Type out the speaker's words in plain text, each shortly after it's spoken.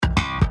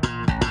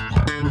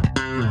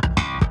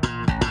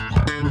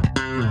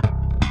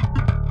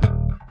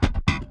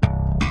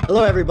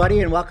Hello,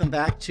 everybody, and welcome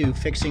back to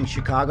Fixing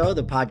Chicago,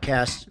 the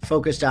podcast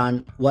focused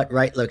on what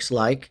right looks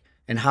like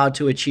and how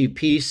to achieve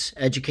peace,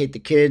 educate the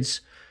kids,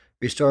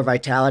 restore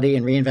vitality,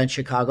 and reinvent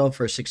Chicago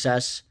for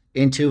success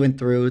into and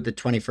through the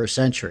 21st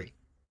century.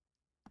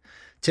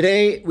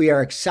 Today, we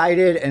are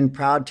excited and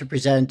proud to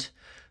present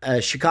a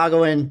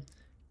Chicagoan,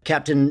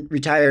 Captain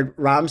Retired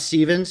Ram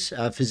Stevens,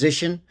 a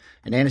physician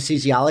and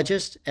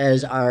anesthesiologist,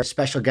 as our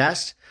special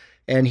guest.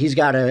 And he's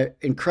got an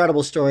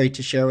incredible story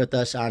to share with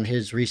us on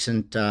his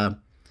recent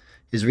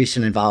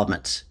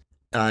involvements.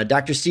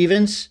 Dr.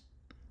 Stevens?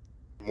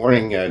 Good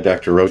morning,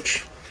 Dr.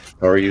 Roach.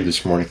 How are you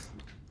this morning?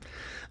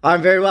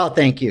 I'm very well,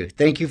 thank you.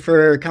 Thank you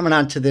for coming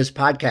on to this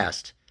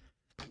podcast.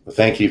 Well,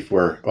 thank you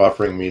for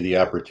offering me the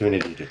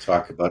opportunity to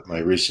talk about my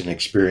recent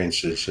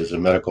experiences as a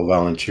medical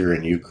volunteer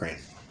in Ukraine.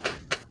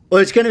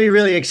 Well, it's going to be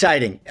really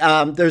exciting.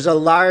 There's a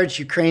large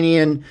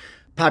Ukrainian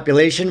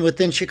population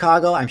within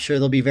Chicago. I'm sure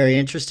they'll be very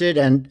interested.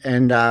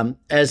 And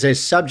as a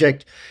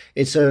subject,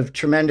 it's of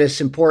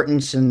tremendous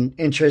importance and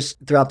interest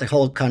throughout the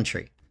whole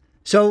country.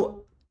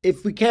 So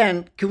if we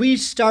can we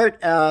start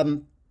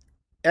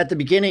at the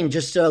beginning,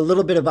 just a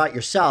little bit about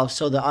yourself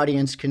so the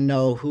audience can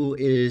know who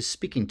is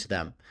speaking to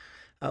them.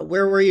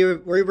 Where were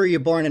you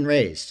born and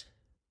raised?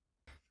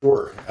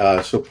 Sure.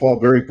 So, Paul,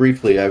 very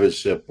briefly, I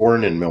was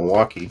born in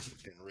Milwaukee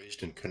and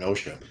raised in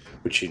Kenosha,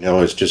 which you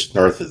know is just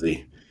north of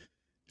the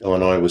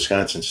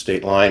Illinois-Wisconsin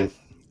state line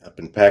up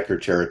in Packer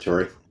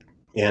territory.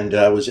 And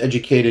I was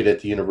educated at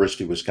the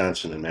University of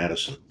Wisconsin in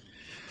Madison,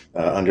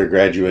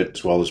 undergraduate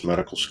as well as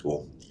medical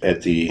school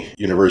at the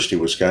University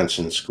of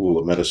Wisconsin School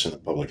of Medicine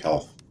and Public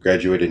Health.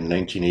 Graduated in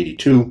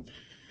 1982,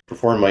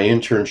 performed my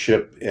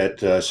internship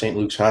at St.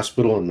 Luke's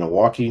Hospital in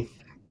Milwaukee,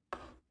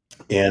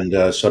 and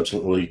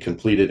subsequently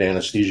completed an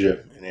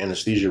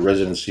anesthesia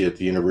residency at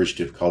the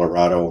University of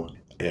Colorado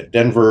at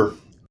Denver,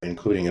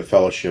 including a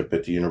fellowship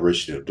at the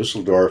University of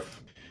Dusseldorf.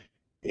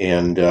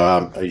 And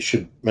I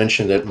should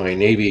mention that my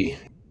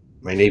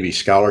Navy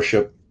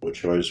scholarship,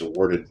 which I was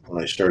awarded when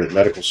I started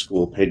medical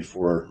school, paid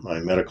for my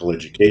medical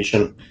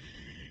education.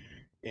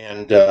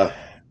 And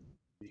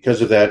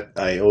because of that,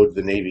 I owed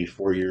the Navy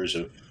 4 years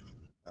of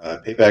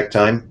payback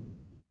time,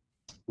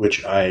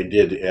 which I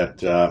did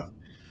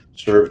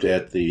served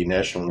at the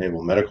National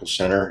Naval Medical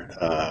Center,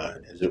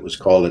 as it was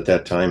called at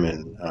that time,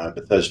 in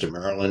Bethesda,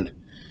 Maryland,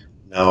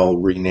 now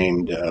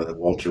renamed the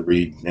Walter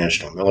Reed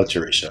National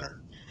Military Center.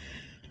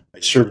 I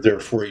served there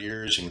 4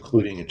 years,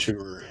 including a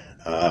tour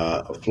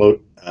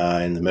afloat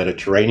in the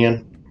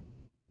Mediterranean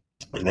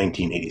in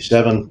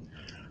 1987,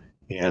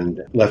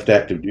 and left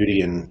active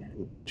duty in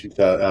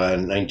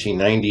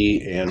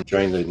 1990 and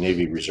joined the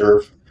Navy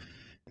Reserve.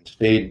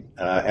 Stayed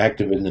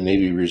active in the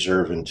Navy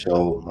Reserve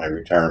until my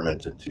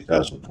retirement in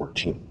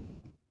 2014.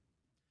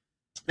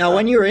 Now,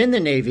 when you were in the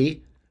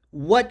Navy,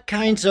 what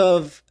kinds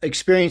of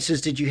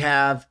experiences did you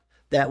have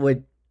that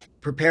would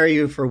prepare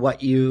you for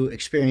what you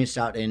experienced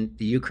out in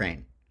the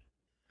Ukraine?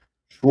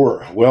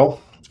 Sure.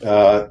 Well,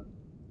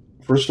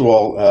 first of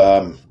all,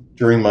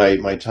 during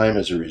my time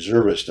as a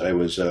reservist, I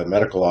was a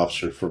medical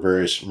officer for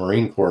various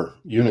Marine Corps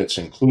units,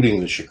 including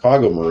the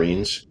Chicago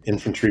Marines,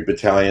 Infantry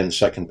Battalion,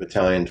 2nd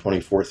Battalion,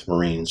 24th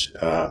Marines,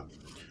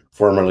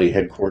 formerly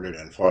headquartered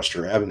on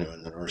Foster Avenue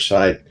on the north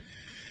side.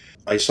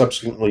 I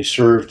subsequently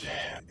served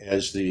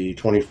as the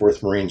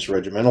 24th Marines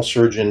Regimental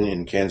Surgeon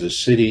in Kansas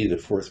City, the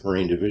 4th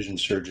Marine Division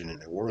Surgeon in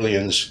New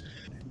Orleans.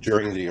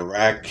 During the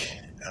Iraq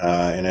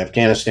and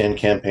Afghanistan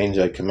campaigns,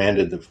 I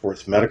commanded the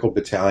 4th Medical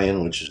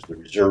Battalion, which is the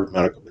Reserve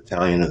Medical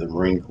Battalion of the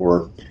Marine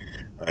Corps,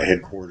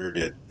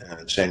 headquartered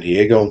at San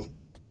Diego,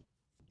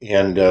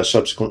 and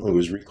subsequently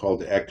was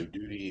recalled to active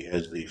duty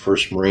as the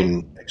 1st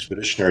Marine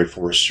Expeditionary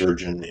Force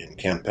Surgeon in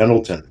Camp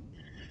Pendleton,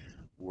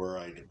 where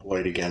I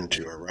deployed again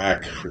to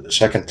Iraq for the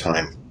second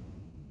time.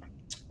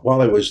 While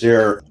I was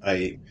there,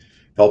 I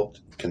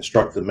helped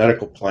construct the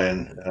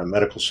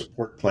medical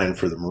support plan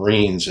for the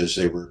Marines as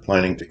they were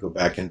planning to go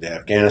back into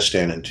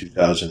Afghanistan in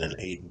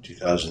 2008 and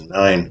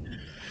 2009.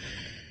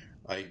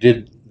 I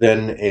did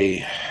then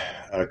a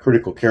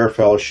critical care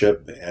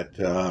fellowship at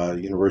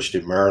University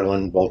of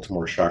Maryland,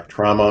 Baltimore Shock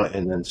Trauma,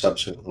 and then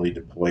subsequently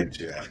deployed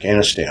to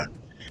Afghanistan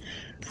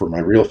for my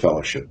real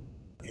fellowship.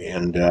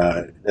 And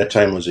that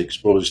time was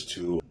exposed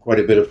to quite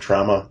a bit of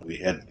trauma. We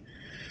had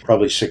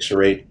probably 6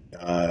 or 8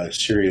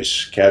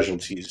 serious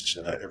casualties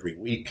every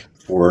week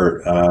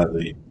for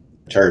the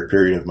entire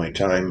period of my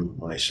time,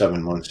 my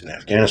 7 months in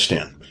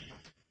Afghanistan.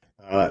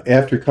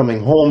 After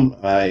coming home,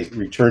 I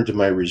returned to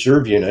my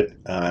reserve unit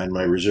in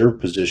my reserve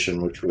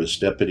position, which was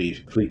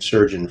Deputy Fleet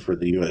Surgeon for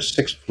the U.S.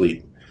 6th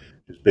Fleet,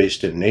 which was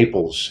based in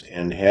Naples,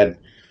 and had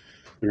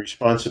the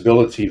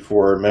responsibility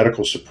for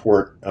medical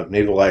support of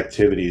naval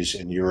activities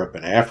in Europe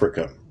and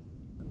Africa.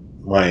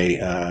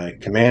 My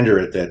commander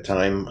at that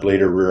time,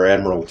 later Rear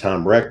Admiral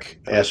Tom Reck,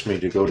 asked me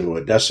to go to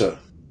Odessa,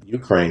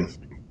 Ukraine,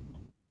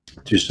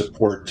 to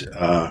support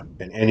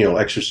an annual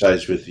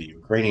exercise with the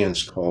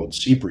Ukrainians called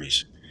Sea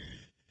Breeze.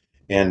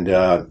 And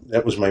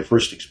that was my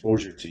first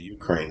exposure to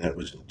Ukraine. That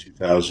was in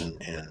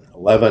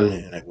 2011,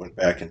 and I went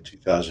back in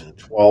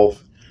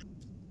 2012.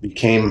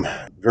 became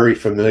very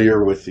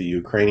familiar with the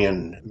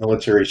Ukrainian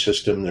military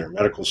system, their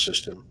medical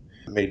system,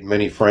 made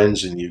many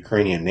friends in the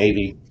Ukrainian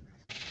Navy.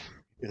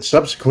 And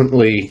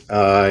subsequently,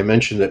 I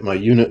mentioned that my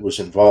unit was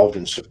involved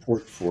in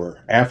support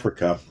for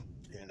Africa,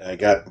 and I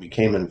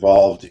became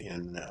involved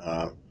in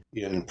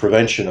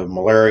prevention of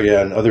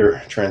malaria and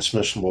other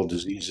transmissible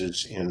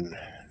diseases in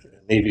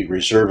Navy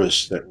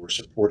reservists that were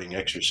supporting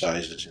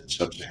exercises in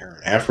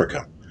sub-Saharan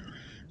Africa.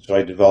 So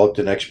I developed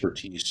an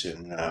expertise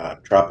in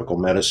tropical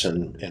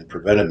medicine and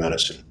preventive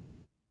medicine.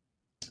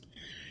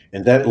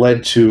 And that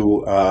led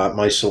to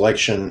my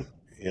selection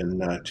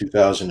in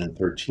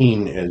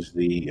 2013 as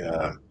the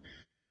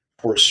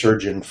force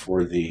surgeon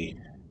for the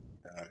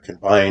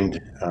combined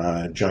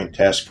Joint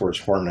Task Force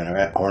Horn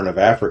of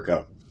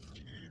Africa,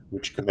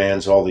 which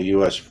commands all the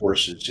U.S.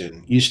 forces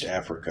in East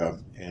Africa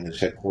and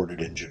is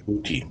headquartered in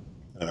Djibouti,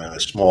 a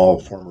small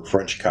former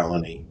French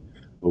colony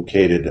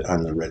located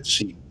on the Red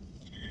Sea,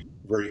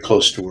 very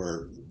close to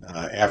where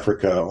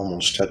Africa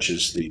almost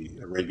touches the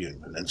Arabian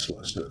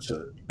Peninsula. So it's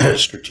a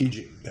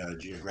strategic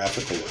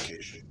geographical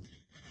location.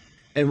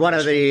 And one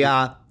of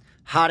the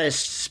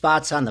hottest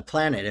spots on the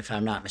planet, if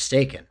I'm not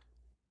mistaken.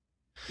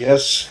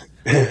 Yes,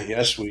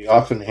 yes, we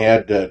often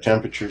had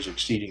temperatures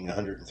exceeding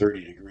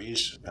 130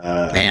 degrees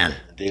on a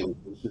daily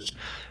basis,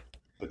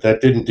 but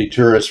that didn't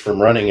deter us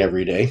from running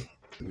every day.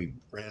 We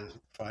ran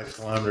 5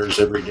 kilometers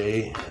every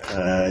day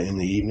in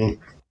the evening.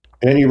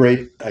 At any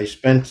rate, I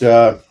spent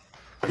a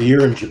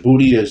year in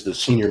Djibouti as the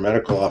senior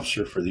medical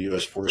officer for the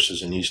U.S.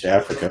 forces in East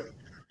Africa,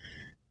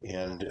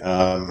 and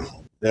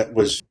that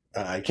was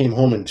I came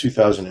home in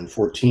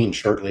 2014,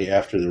 shortly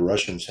after the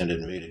Russians had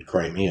invaded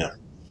Crimea.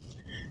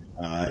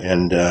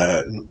 And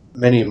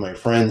many of my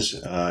friends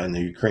in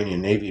the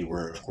Ukrainian Navy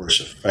were, of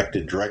course,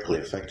 directly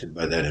affected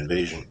by that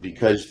invasion,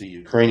 because the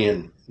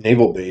Ukrainian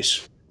naval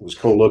base was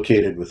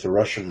co-located with the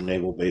Russian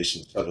naval base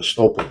in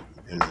Sevastopol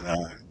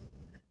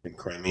in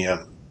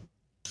Crimea.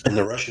 And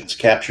the Russians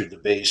captured the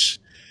base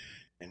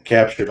and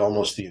captured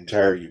almost the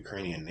entire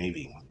Ukrainian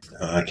Navy,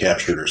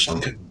 captured or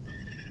sunk it.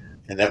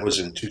 And that was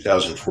in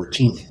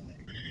 2014.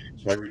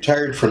 So I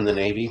retired from the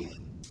Navy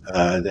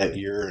that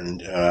year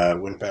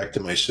and went back to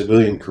my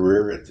civilian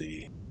career at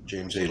the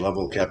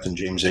Captain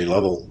James A.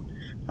 Lovell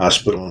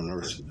Hospital in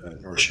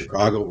North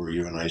Chicago, where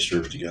you and I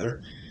served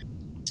together.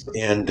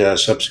 And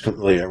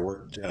subsequently, I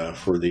worked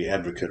for the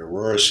Advocate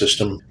Aurora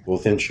system,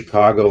 both in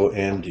Chicago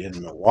and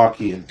in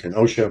Milwaukee and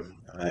Kenosha,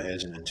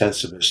 as an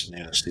intensivist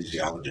and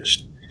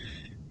anesthesiologist.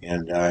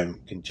 And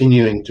I'm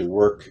continuing to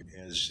work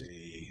as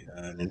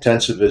an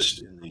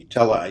intensivist in the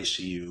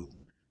tele-ICU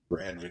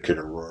for Advocate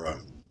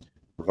Aurora,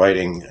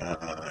 providing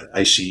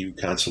ICU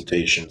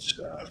consultations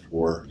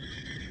for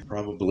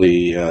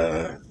probably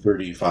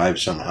 35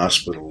 some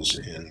hospitals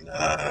in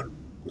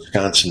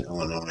Wisconsin,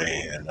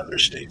 Illinois, and other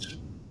states.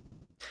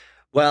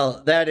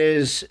 Well, that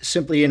is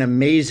simply an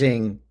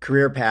amazing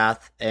career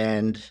path,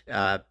 and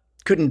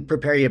couldn't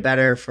prepare you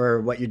better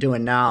for what you're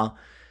doing now.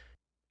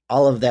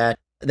 All of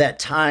that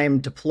time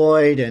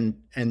deployed and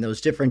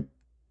those different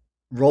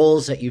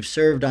roles that you've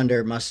served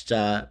under must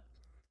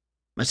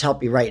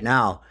help you right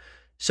now.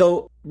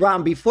 So,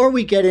 Ron, before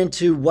we get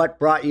into what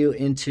brought you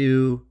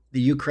into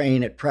the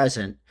Ukraine at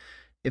present,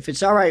 if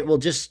it's all right, we'll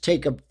just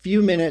take a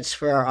few minutes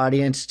for our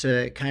audience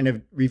to kind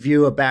of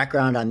review a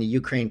background on the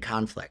Ukraine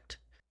conflict.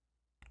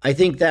 I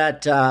think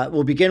that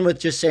we'll begin with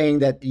just saying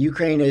that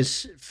Ukraine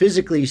is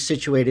physically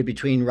situated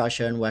between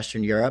Russia and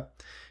Western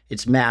Europe.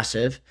 It's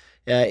massive.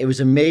 It was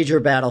a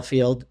major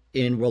battlefield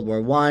in World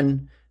War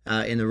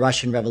I, in the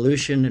Russian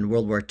Revolution, in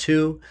World War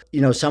II.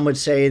 You know, some would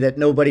say that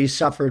nobody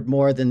suffered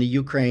more than the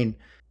Ukraine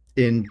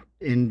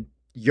in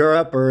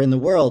Europe or in the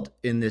world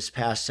in this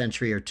past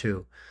century or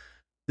two.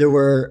 There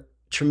were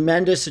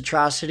tremendous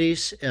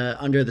atrocities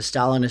under the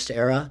Stalinist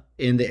era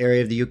in the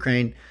area of the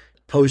Ukraine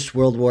post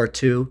World War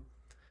II.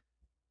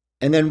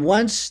 And then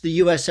once the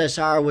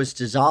USSR was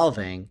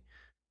dissolving,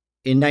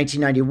 in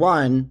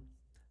 1991,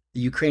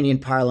 the Ukrainian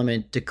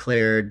parliament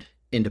declared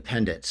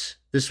independence.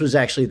 This was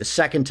actually the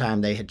second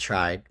time they had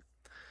tried.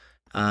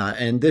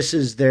 And this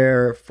is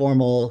their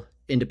formal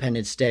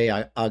Independence Day,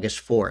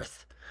 August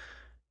 4th.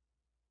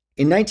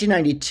 In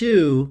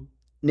 1992,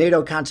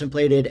 NATO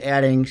contemplated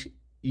adding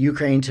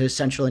Ukraine to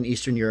Central and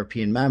Eastern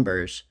European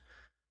members,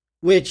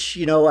 which,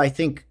 you know, I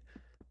think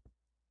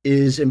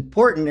is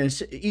important. And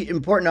it's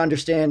important to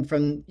understand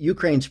from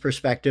Ukraine's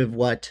perspective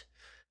what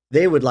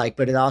they would like,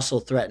 but it also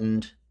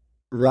threatened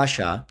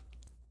Russia.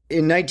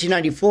 In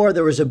 1994,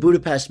 there was a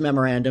Budapest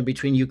memorandum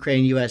between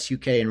Ukraine, US,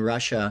 UK, and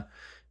Russia,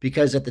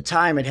 because at the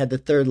time it had the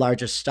third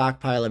largest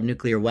stockpile of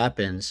nuclear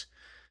weapons.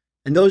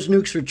 And those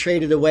nukes were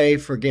traded away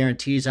for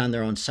guarantees on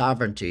their own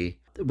sovereignty,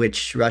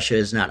 which Russia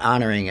is not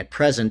honoring at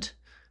present.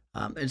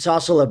 It's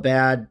also a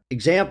bad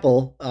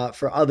example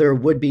for other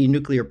would-be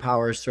nuclear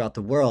powers throughout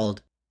the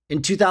world.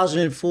 In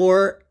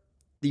 2004,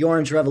 the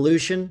Orange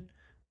Revolution,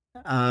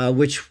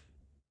 which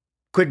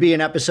could be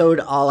an episode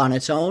all on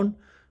its own,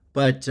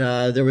 but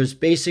there was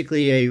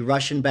basically a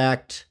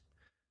Russian-backed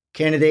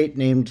candidate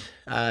named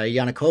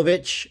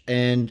Yanukovych,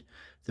 and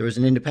there was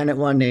an independent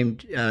one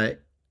named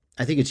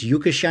I think it's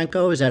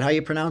Yukashenko. Is that how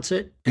you pronounce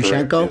it? Correct.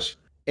 Yushenko. Yes.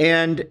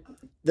 And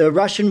the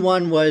Russian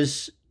one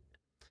was,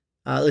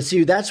 let's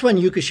see, that's when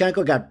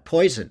Yukashenko got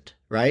poisoned,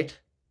 right?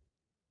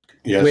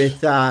 Yes.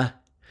 With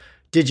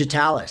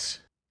digitalis.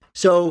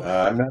 So,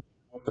 I'm not sure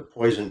what the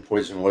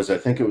poison was. I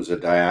think it was a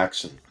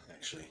dioxin,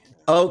 actually.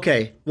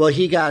 okay, well,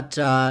 he got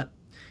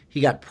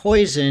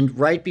poisoned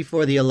right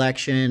before the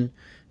election,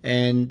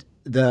 and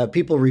the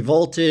people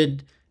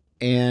revolted,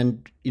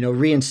 and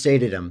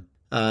reinstated him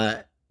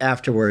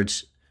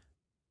afterwards,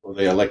 Well,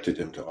 they elected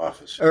him to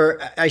office. or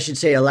I should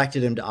say,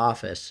 elected him to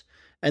office.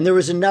 And there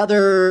was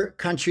another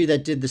country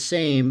that did the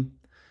same.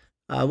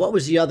 What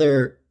was the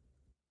other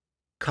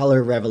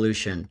color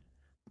revolution?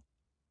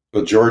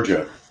 Well,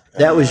 Georgia,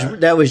 That was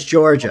at that was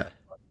Georgia.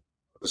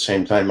 the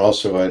same time,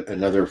 also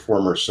another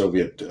former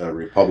Soviet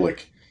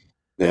republic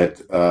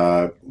that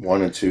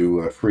wanted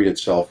to free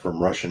itself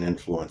from Russian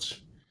influence,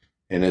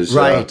 and is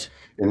Right.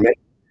 in many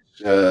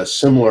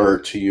similar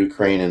to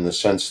Ukraine in the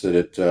sense that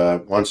it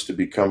wants to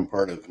become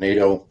part of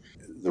NATO.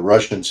 The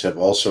Russians have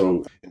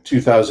also, in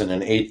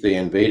 2008, they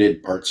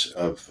invaded parts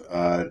of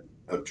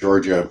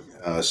Georgia,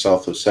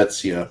 South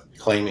Ossetia,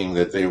 claiming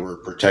that they were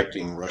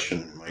protecting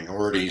Russian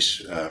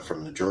minorities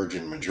from the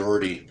Georgian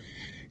majority.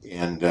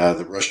 And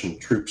the Russian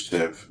troops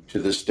have, to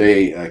this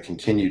day,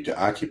 continued to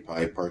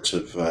occupy parts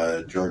of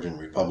Georgian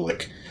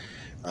Republic,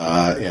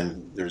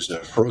 and there's a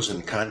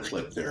frozen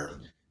conflict there,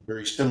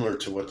 very similar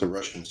to what the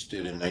Russians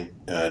did in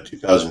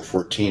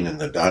 2014 in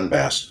the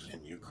Donbass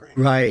in Ukraine.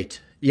 Right.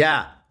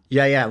 Yeah.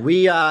 Yeah. Yeah.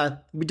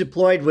 We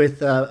deployed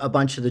with a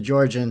bunch of the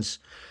Georgians.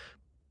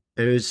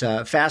 It was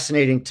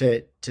fascinating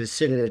to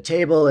sit at a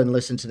table and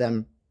listen to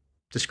them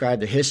describe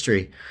the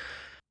history.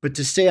 But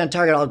to stay on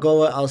target,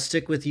 I'll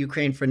stick with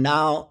Ukraine for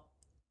now.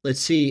 Let's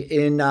see.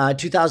 In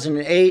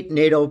 2008,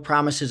 NATO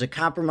promises a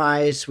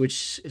compromise,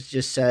 which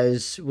just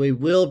says we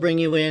will bring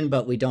you in,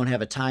 but we don't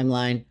have a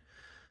timeline.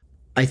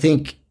 I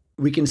think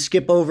we can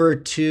skip over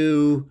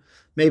to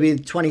maybe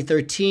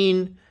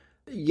 2013.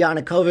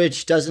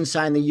 Yanukovych doesn't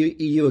sign the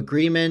EU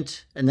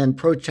agreement, and then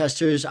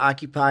protesters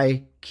occupy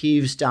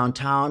Kyiv's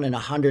downtown, and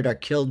 100 are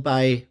killed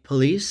by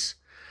police.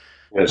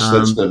 Yes,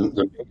 that's Um,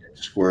 the Maidan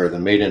Square, the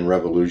Maidan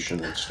Revolution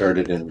that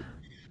started in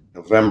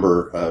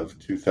November of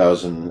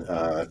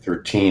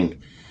 2013.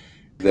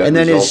 That and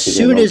then as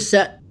soon as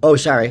that, oh,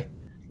 sorry.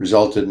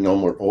 resulted in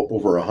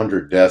over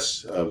 100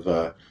 deaths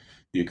of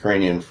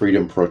Ukrainian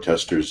freedom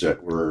protesters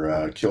that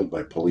were killed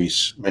by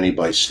police, many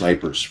by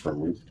snipers from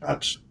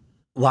rooftops.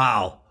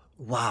 Wow.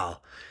 Wow.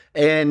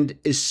 And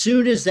as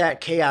soon as that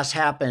chaos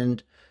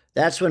happened,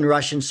 that's when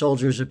Russian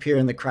soldiers appear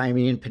in the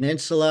Crimean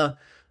Peninsula.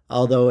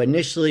 Although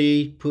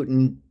initially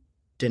Putin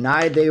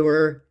denied they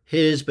were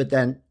his, but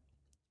then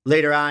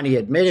later on he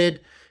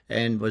admitted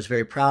and was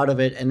very proud of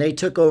it. And they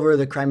took over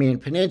the Crimean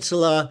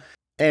Peninsula.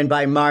 And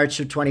by March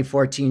of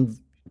 2014,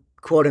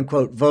 quote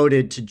unquote,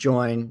 voted to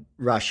join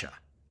Russia.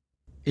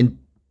 In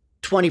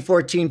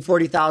 2014,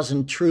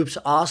 40,000 troops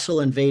also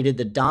invaded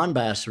the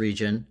Donbass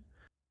region,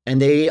 and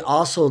they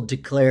also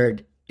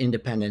declared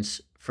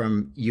independence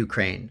from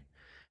Ukraine.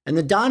 And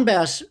the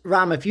Donbass,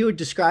 Ram, if you would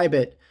describe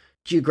it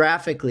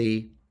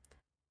geographically,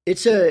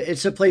 it's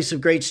a place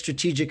of great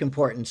strategic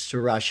importance to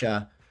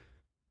Russia,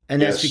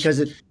 and that's Yes.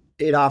 because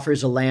it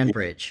offers a land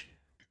bridge.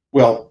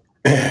 Well,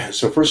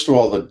 so first of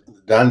all, the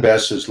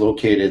Donbass is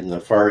located in the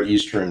far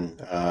eastern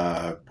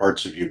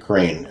parts of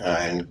Ukraine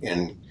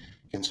and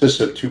consists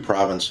of two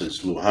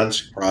provinces,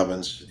 Luhansk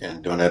province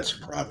and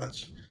Donetsk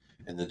province.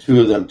 And the two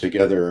of them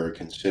together are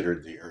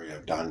considered the area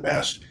of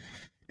Donbass.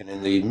 And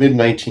in the mid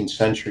 19th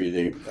century,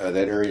 that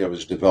area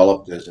was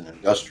developed as an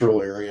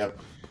industrial area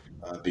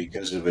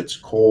because of its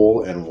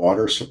coal and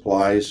water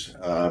supplies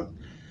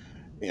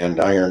and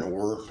iron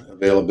ore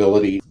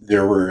availability.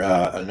 There were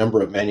a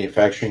number of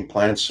manufacturing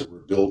plants that were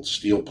built,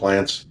 steel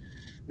plants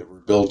that were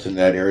built in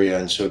that area,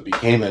 and so it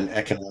became an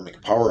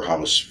economic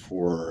powerhouse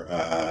for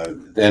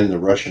then the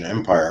Russian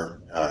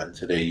Empire,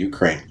 today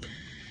Ukraine.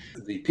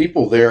 The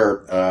people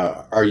there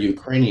are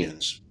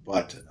Ukrainians,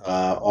 but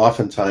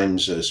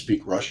oftentimes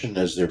speak Russian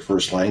as their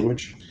first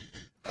language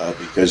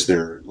because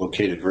they're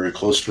located very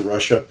close to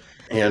Russia,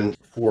 and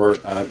for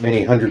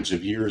many hundreds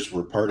of years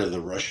were part of the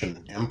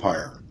Russian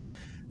Empire.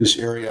 This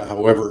area,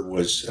 however,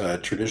 was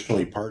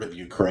traditionally part of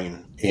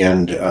Ukraine,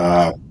 and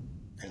a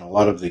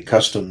lot of the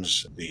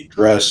customs, the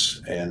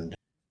dress and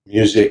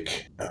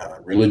music,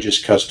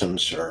 religious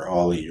customs are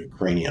all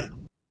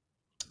Ukrainian.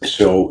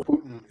 So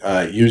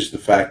Putin used the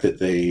fact that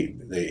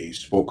they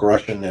spoke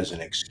Russian as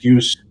an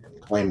excuse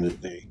and claimed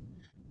that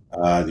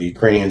the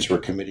Ukrainians were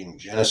committing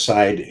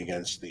genocide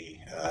against the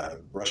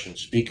Russian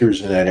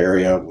speakers in that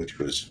area, which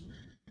was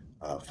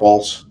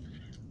false,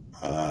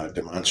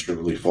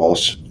 demonstrably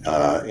false,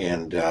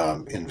 and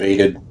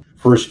invaded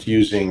first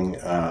using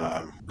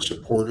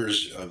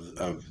supporters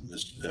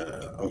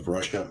of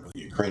Russia,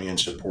 Ukrainian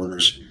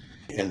supporters,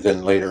 and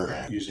then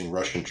later using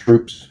Russian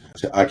troops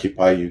to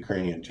occupy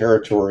Ukrainian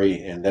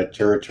territory. And that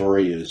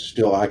territory is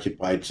still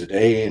occupied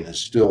today and is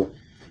still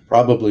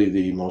probably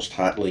the most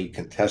hotly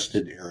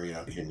contested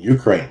area in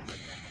Ukraine.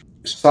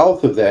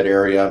 South of that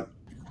area,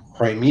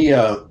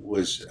 Crimea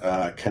was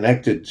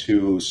connected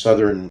to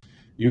southern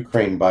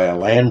Ukraine by a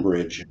land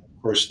bridge.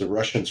 Of course, the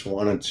Russians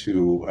wanted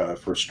to,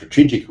 for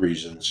strategic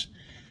reasons,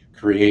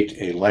 create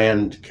a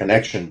land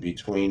connection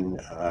between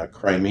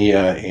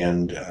Crimea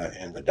and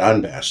the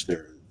Donbass,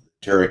 their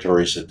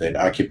territories that they'd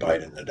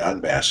occupied in the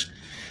Donbass.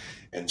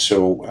 And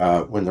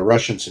so when the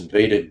Russians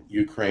invaded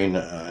Ukraine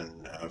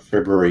on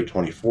February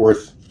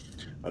 24th,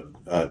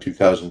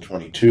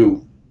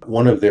 2022,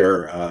 one of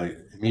their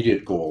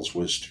immediate goals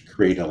was to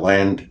create a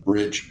land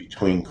bridge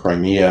between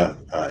Crimea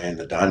and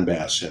the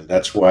Donbass. And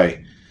that's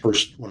why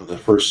one of the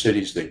first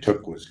cities they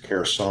took was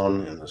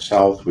Kherson in the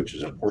south, which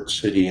is a port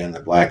city in the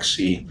Black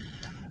Sea.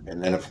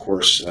 And then, of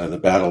course, the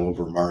battle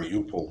over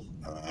Mariupol,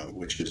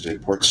 which is a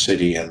port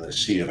city in the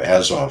Sea of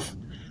Azov.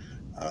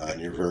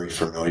 And you're very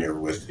familiar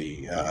with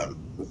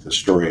the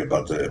story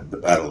about the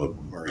Battle of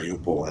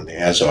Mariupol and the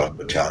Azov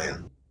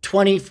Battalion.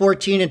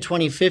 2014 and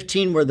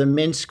 2015 were the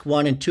Minsk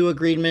 1 and 2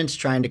 agreements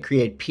trying to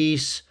create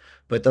peace,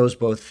 but those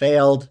both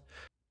failed.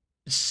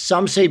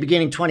 Some say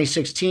beginning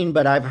 2016,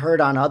 but I've heard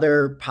on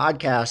other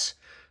podcasts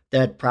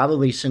that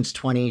probably since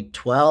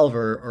 2012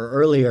 or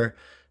earlier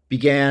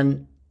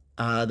began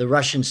the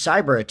Russian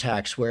cyber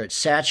attacks, where it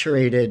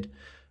saturated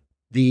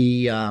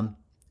the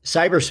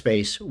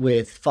cyberspace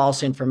with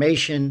false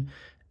information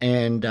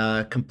and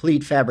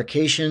complete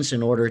fabrications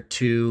in order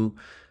to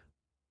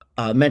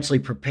mentally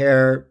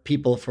prepare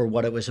people for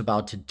what it was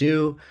about to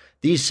do.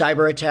 These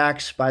cyber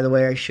attacks, by the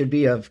way, should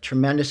be of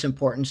tremendous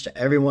importance to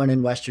everyone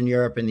in Western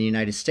Europe and the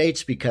United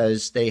States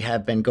because they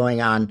have been going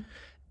on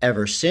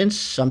ever since.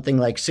 Something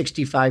like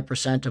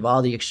 65% of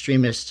all the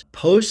extremist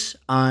posts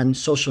on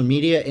social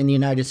media in the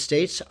United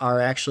States are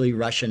actually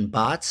Russian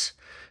bots,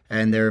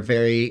 and they're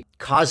very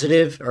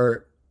causative,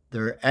 or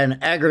they're an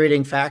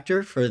aggravating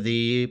factor for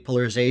the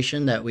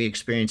polarization that we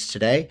experience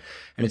today.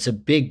 And it's a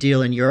big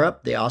deal in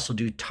Europe. They also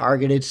do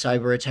targeted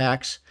cyber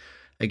attacks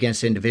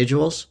against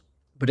individuals.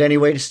 But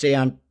anyway, to stay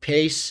on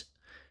pace,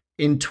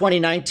 in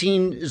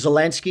 2019,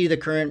 Zelensky, the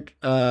current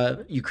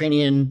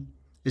Ukrainian,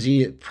 is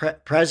he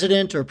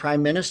president or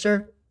prime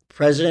minister?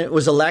 President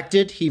was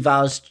elected. He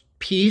vows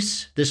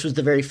peace. This was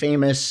the very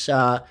famous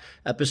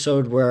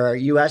episode where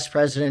U.S.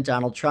 President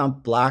Donald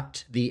Trump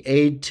blocked the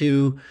aid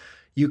to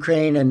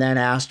Ukraine and then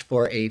asked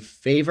for a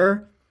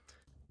favor.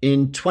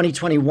 In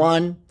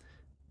 2021,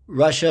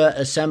 Russia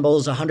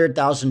assembles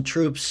 100,000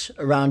 troops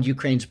around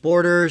Ukraine's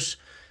borders.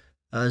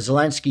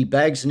 Zelensky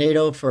begs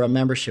NATO for a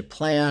membership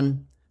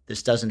plan.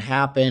 This doesn't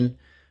happen.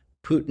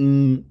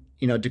 Putin,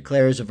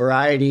 declares a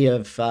variety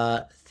of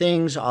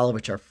things, all of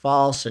which are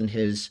false, and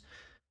he's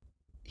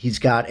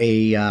got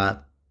a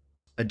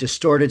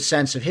distorted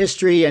sense of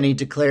history, and he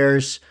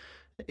declares,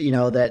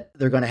 that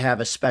they're going to have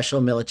a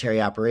special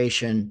military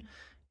operation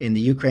in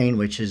the Ukraine,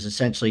 which is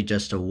essentially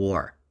just a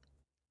war.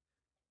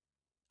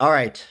 All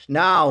right,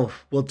 now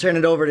we'll turn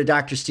it over to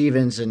Dr.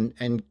 Stevens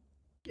and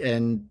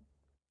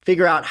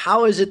figure out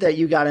how is it that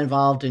you got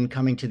involved in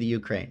coming to the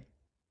Ukraine.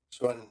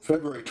 So on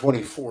February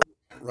 24th,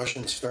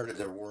 Russians started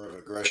their war of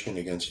aggression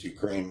against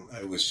Ukraine.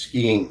 I was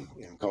skiing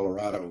in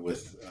Colorado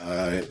with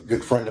a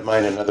good friend of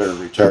mine, another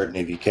retired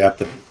Navy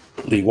captain,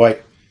 Lee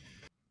White.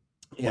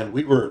 And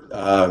we were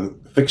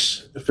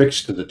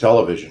fixed to the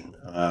television,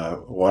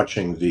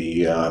 watching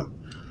the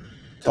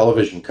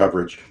television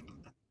coverage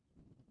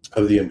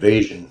of the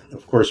invasion.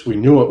 Of course, we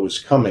knew it was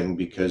coming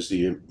because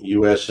the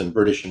U.S. and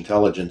British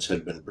intelligence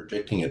had been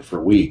predicting it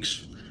for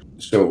weeks.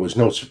 So it was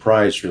no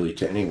surprise really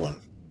to anyone.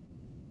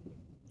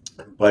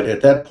 But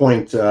at that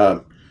point,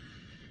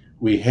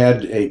 we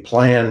had a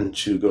plan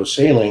to go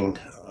sailing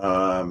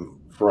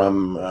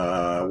from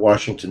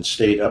Washington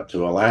State up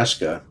to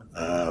Alaska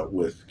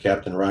with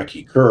Captain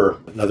Rocky Kerr,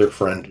 another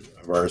friend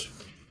of ours,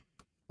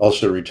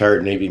 also a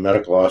retired Navy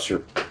medical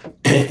officer.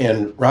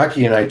 And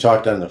Rocky and I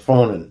talked on the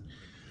phone, and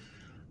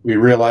we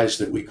realized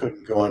that we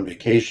couldn't go on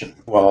vacation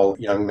while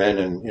young men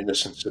and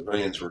innocent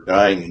civilians were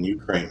dying in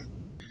Ukraine,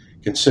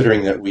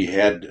 considering that we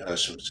had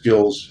some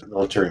skills,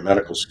 military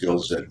medical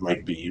skills that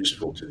might be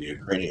useful to the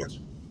Ukrainians.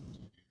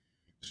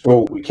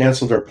 So we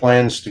canceled our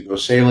plans to go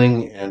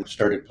sailing and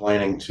started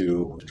planning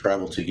to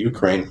travel to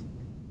Ukraine.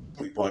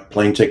 We bought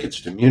plane tickets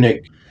to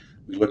Munich.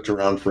 We looked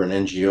around for an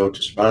NGO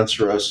to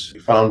sponsor us. We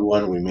found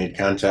one. We made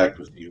contact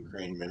with the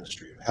Ukraine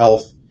Ministry of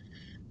Health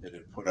that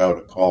had put out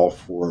a call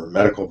for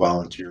medical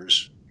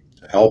volunteers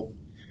to help.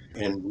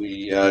 And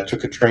we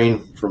took a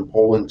train from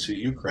Poland to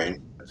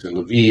Ukraine, to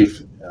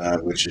Lviv,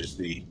 which is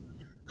the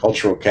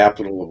cultural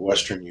capital of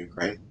Western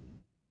Ukraine,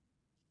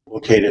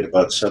 located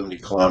about 70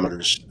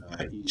 kilometers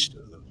east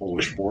of the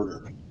Polish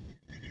border.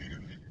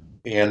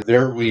 And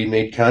there we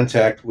made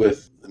contact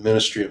with the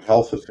Ministry of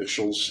Health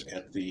officials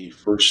at the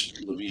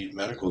First Lviv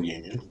Medical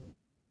Union,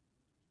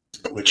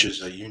 which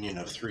is a union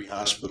of three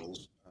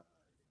hospitals,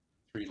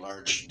 three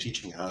large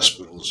teaching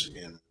hospitals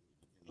in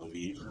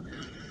Lviv,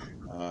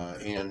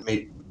 and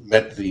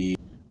met the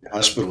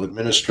hospital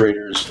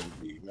administrators and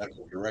the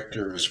medical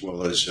director, as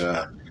well as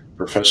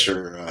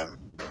Professor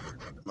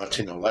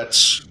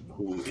Martinolets,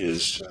 who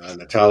is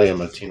Natalia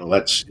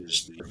Martinolets,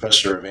 is the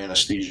professor of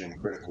anesthesia and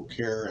critical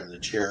care and the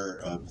chair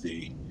of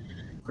the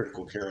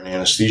critical care and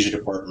anesthesia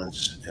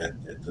departments at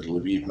the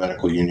Lviv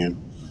Medical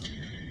Union.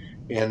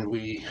 And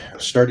we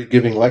started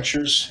giving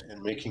lectures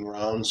and making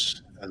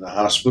rounds in the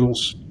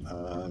hospitals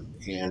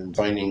and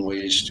finding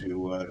ways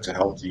to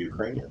help the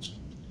Ukrainians.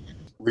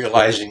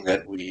 Realizing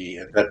that we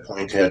at that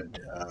point had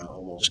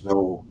almost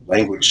no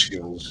language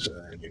skills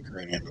in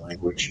Ukrainian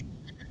language,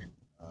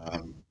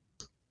 um,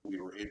 we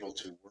were able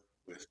to work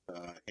with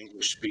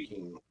English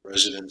speaking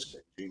residents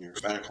and junior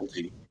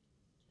faculty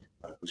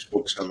who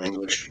spoke some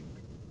English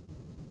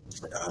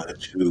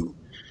to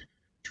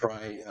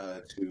try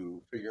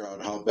to figure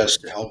out how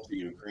best to help the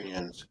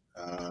Ukrainians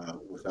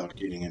without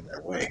getting in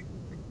their way.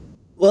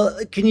 Well,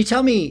 can you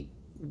tell me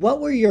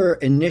what were your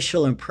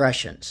initial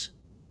impressions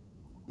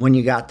when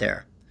you got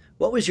there?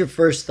 What was your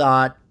first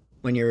thought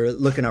when you're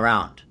looking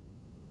around?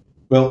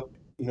 Well,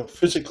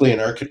 physically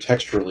and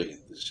architecturally,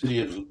 the city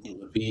of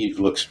Lviv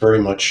looks very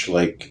much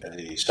like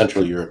a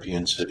Central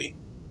European city.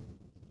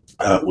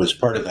 It was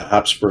part of the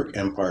Habsburg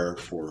Empire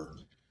for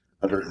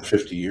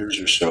 150 years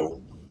or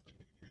so,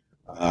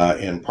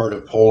 and part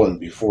of Poland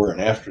before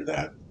and after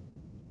that.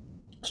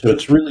 So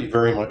it's really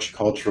very much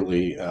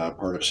culturally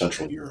part of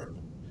Central Europe.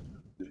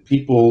 The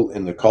people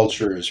and the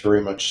culture is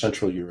very much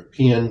Central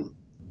European.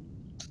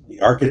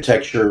 The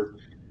architecture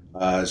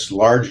is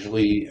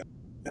largely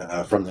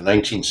from the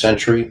 19th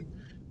century.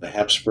 The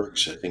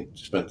Habsburgs, I think,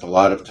 spent a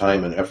lot of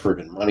time and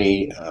effort and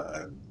money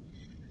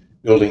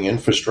building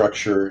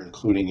infrastructure,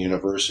 including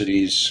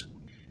universities,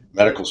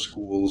 medical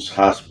schools,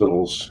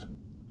 hospitals,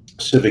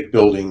 civic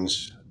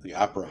buildings, the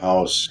opera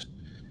house,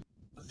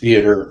 the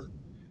theater.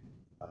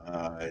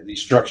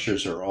 These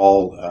structures are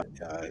all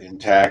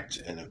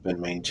intact and have been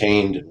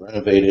maintained and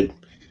renovated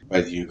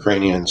by the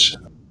Ukrainians,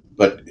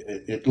 but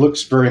it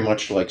looks very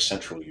much like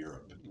Central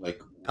Europe, like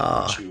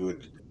Uh, what you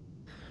would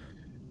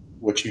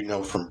what you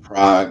know from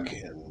Prague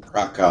and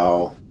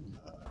Krakow,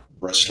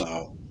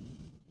 Breslau.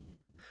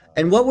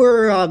 and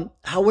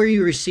how were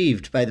you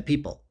received by the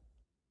people?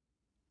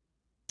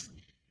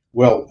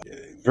 Well,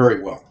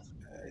 very well.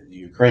 The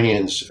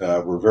Ukrainians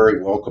were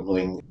very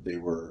welcoming. They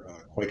were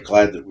quite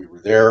glad that we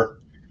were there.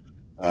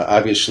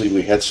 Obviously,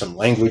 we had some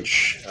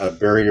language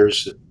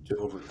barriers to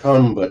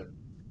overcome, but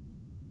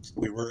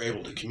we were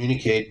able to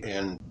communicate,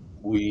 and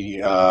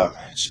we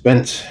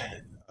spent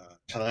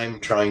time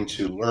trying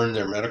to learn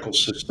their medical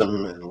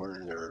system and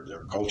learn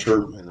their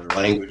culture and their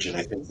language, and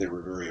I think they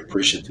were very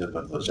appreciative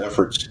of those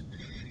efforts.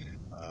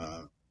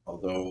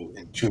 Although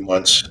in 2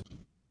 months,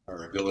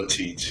 our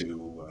ability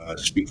to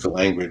speak the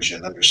language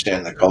and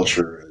understand the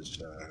culture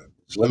is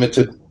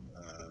limited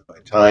by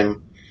time.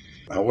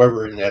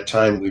 However, in that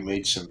time, we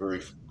made some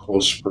very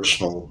close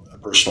personal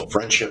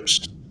friendships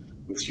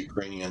with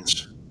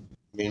Ukrainians,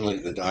 mainly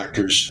the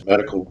doctors,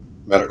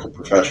 medical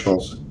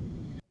professionals,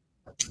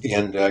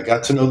 and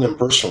got to know them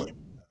personally.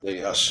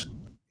 They us,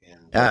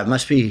 and It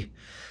must be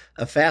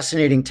a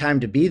fascinating time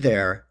to be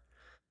there.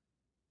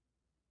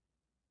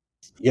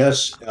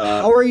 yes.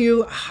 How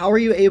are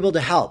you able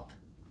to help?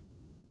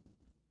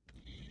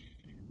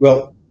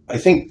 Well, I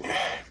think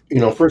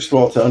first of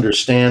all, to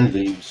understand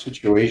the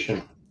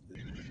situation,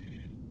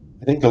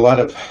 I think a lot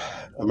of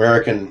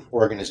American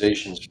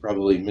organizations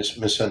probably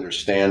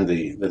misunderstand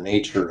the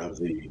nature of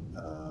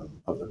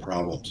the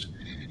problems.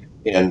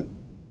 And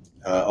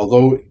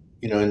although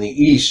in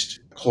the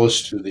east, close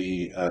to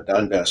the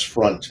Donbass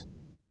front,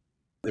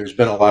 there's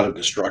been a lot of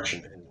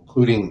destruction,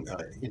 including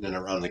in and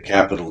around the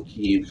capital,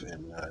 Kyiv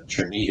and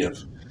Chernihiv,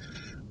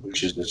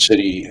 which is the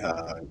city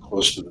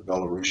close to the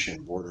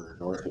Belarusian border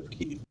north of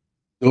Kyiv.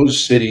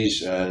 Those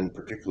cities, and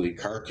particularly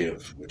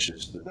Kharkiv, which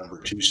is the number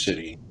two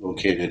city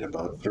located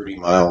about 30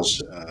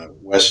 miles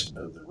west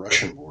of the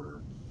Russian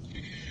border,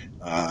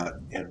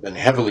 have been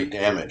heavily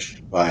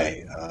damaged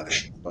by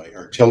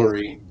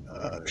artillery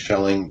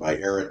shelling, by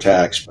air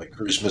attacks, by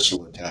cruise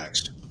missile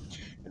attacks,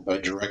 and by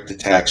direct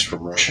attacks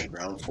from Russian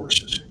ground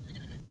forces.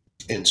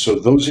 And so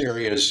those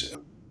areas,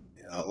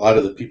 a lot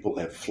of the people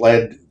have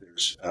fled.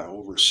 There's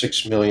over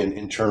 6 million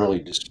internally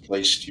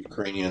displaced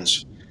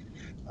Ukrainians,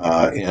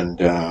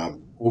 and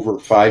over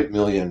 5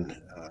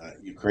 million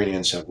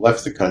Ukrainians have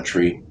left the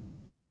country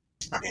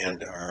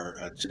and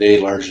are today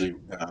largely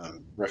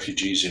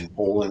refugees in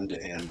Poland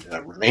and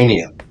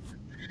Romania.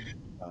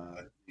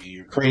 The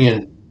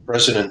Ukrainian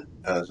President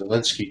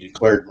Zelensky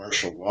declared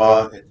martial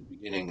law at the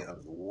beginning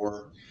of the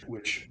war,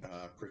 which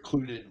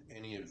precluded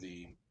any of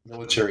the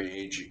military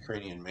age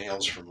Ukrainian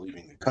males from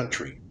leaving the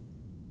country.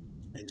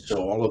 And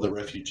so all of the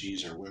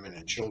refugees are women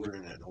and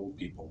children and old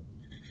people.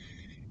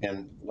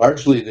 And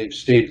largely they've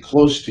stayed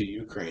close to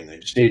Ukraine.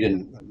 They've stayed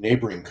in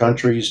neighboring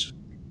countries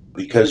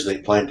because they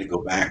plan to go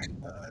back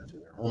to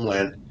their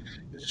homeland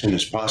as soon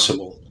as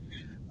possible.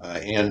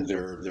 And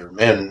their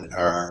men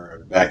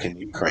are back in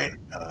Ukraine,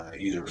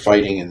 either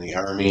fighting in the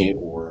army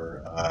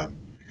or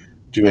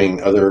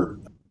doing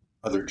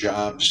other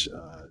jobs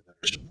that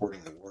are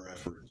supporting the war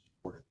effort and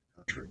supporting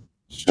the country.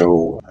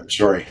 So I'm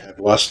sorry, I've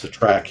lost the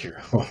track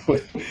here. Well,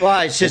 it's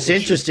What just was your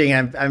interesting.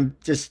 I'm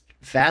just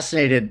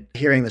fascinated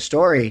hearing the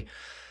story.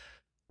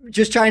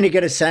 Just trying to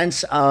get a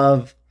sense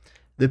of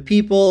the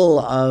people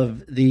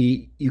of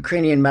the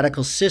Ukrainian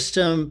medical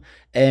system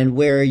and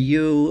where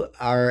you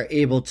are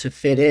able to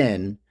fit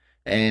in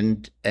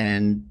and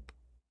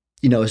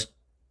you know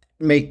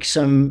make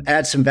some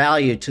add some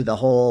value to the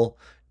whole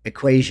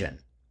equation.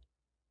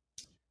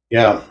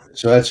 Yeah,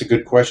 so that's a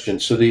good question.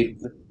 So the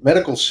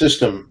medical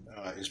system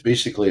is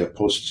basically a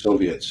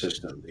post-Soviet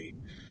system. The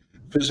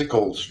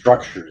physical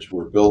structures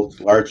were built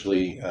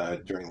largely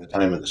during the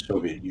time of the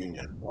Soviet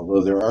Union,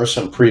 although there are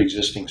some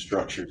pre-existing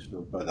structures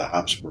built by the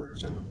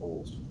Habsburgs and the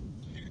Poles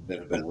that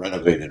have been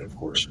renovated, of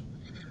course,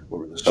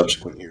 over the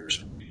subsequent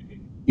years.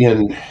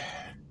 In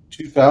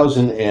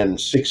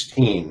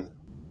 2016,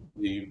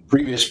 the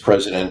previous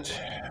president,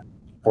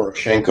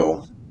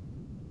 Poroshenko,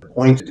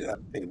 appointed a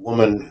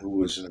woman who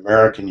was an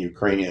American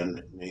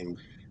Ukrainian named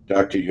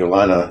Dr.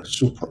 Yolana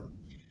Supran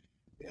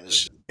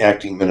as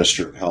acting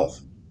minister of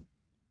health.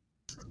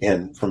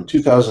 And from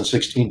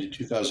 2016 to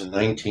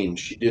 2019,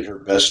 she did her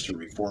best to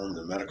reform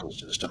the medical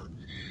system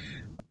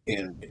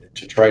and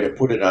to try to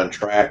put it on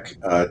track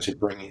to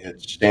bring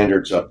its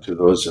standards up to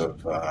those of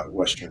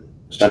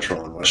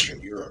Central and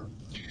Western Europe.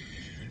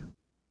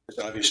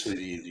 Because obviously,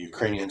 the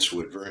Ukrainians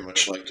would very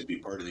much like to be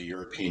part of the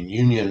European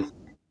Union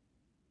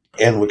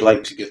and would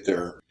like to get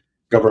their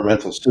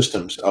governmental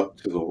systems up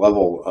to the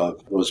level of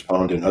those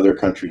found in other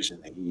countries in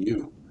the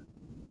EU.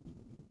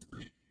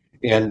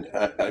 And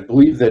I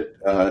believe that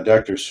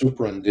Dr.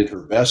 Supran did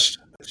her best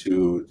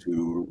to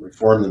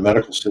reform the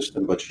medical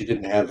system, but she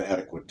didn't have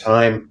adequate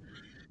time.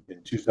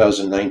 In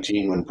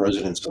 2019, when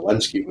President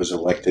Zelensky was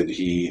elected,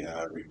 he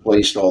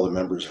replaced all the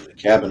members of the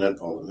cabinet,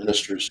 all the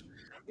ministers.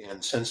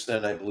 And since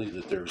then, I believe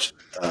that there's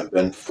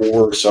been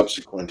four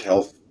subsequent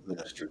health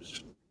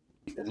ministers.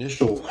 The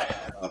initial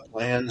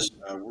plans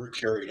were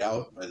carried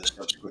out by the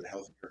subsequent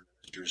healthcare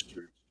ministers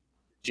to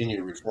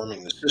continue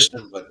reforming the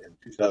system, but in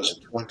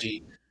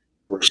 2020,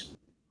 of course,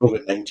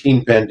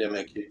 COVID-19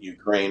 pandemic hit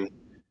Ukraine,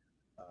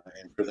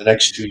 and for the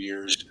next 2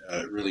 years,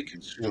 really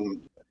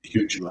consumed a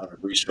huge amount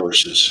of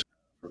resources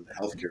from the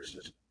healthcare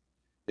system.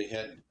 They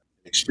had an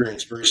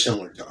experience very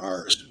similar to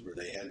ours, where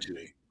they had to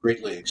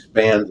greatly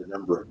expand the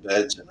number of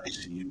beds and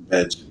ICU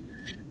beds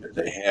that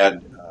they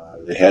had.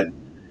 They had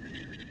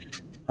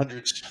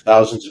hundreds,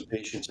 thousands of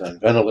patients on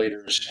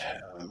ventilators.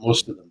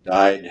 Most of them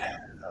died,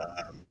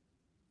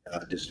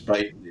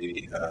 despite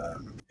the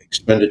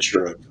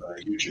expenditure of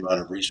a huge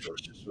amount of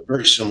resources. So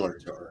very similar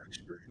to our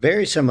experience.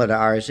 Very similar to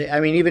ours.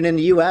 I mean, even in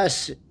the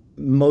U.S.,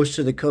 most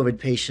of the COVID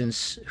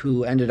patients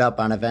who ended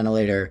up on a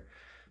ventilator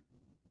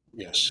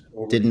Yes,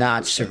 over did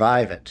not 80%.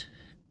 survive it.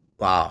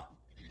 Wow.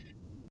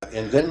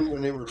 And then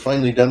when they were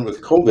finally done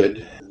with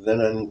COVID, then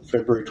on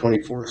February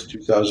 24th,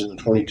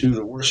 2022,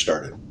 the war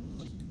started,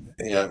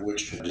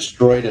 which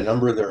destroyed a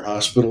number of their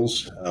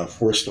hospitals,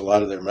 forced a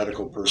lot of their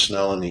medical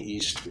personnel in the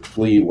East to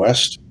flee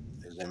west.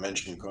 As I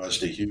mentioned,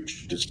 caused a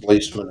huge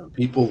displacement of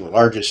people, the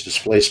largest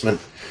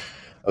displacement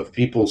of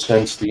people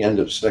since the end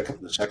of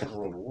the Second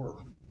World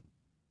War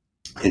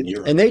in And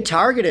Europe. they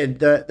targeted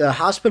the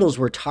hospitals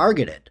were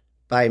targeted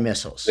by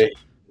missiles. They,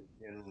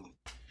 in,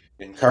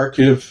 in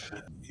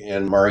Kharkiv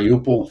and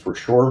Mariupol, for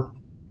sure.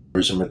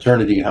 There's a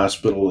maternity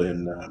hospital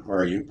in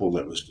Mariupol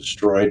that was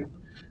destroyed.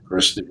 Of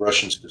course, the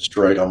Russians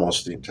destroyed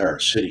almost the entire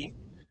city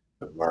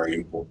of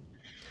Mariupol.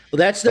 Well,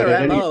 that's But their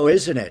at any MO,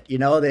 isn't it? You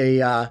know, they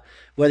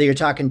whether you're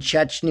talking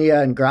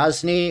Chechnya and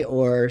Grozny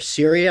or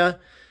Syria,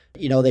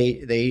 you know,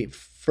 they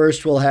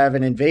first will have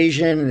an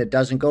invasion and it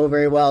doesn't go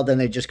very well, then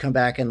they just come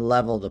back and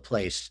level the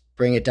place,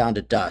 bring it down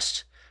to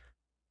dust.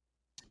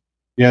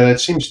 Yeah, that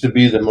seems to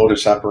be the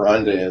modus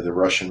operandi of the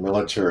Russian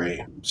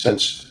military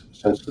since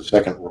the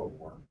Second World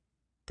War.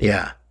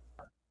 Yeah.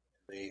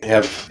 They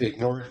have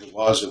ignored the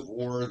laws of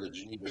war, the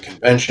Geneva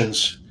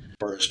Conventions, as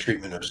far as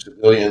treatment of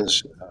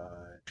civilians,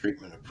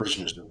 treatment of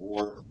prisoners of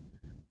war.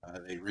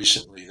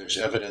 There's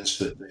evidence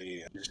that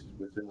they, just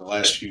within the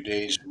last few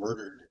days,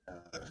 murdered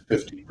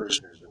 50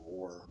 prisoners of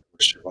war,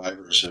 or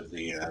survivors of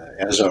the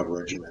Azov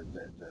regiment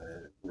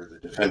that were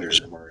the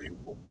defenders of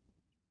Mariupol.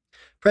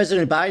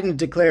 President Biden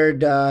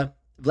declared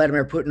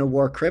Vladimir Putin a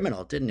war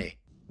criminal, didn't he?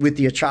 With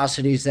the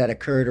atrocities that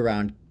occurred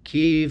around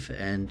Kiev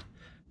and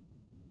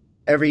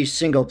every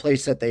single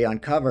place that they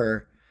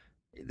uncover,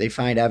 they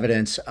find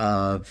evidence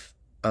of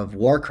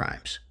war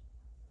crimes.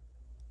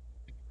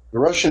 The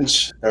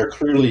Russians are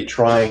clearly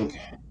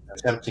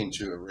attempting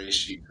to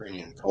erase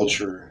Ukrainian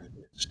culture,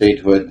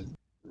 statehood.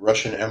 The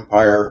Russian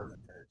Empire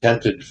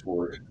attempted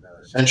for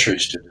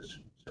centuries to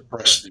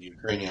suppress the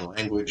Ukrainian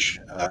language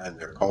and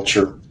their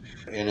culture,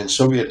 and in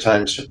Soviet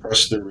times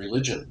suppressed their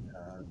religion.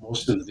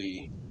 Most of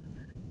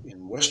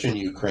in Western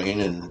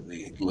Ukraine, in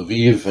the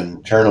Lviv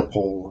and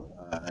Ternopil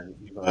and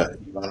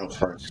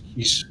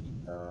Ivano-Frankivsk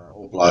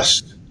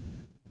Oblast,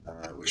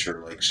 which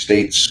are like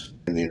states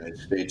in the United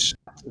States,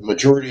 the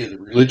majority of the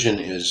religion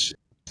is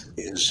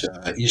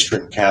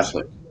Eastern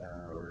Catholic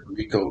or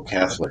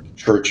Greco-Catholic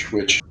Church,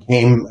 which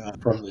came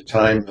from the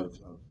time of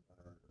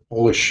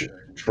Polish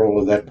control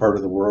of that part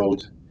of the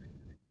world,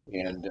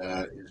 and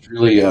is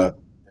really an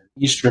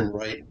Eastern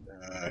Rite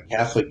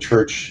Catholic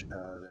Church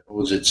that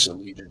owes its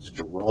allegiance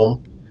to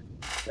Rome.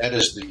 That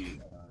is the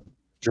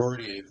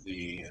majority of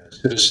the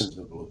citizens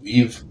of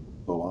Lviv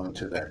belonged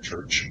to that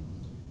church.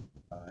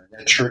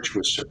 That church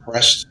was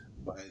suppressed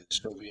by the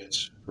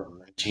Soviets from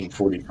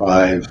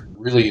 1945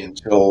 really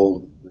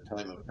until the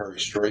time of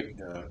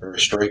perestroika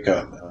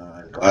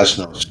and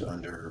glasnost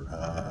under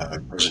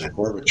President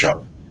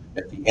Gorbachev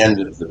at the end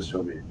of the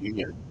Soviet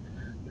Union.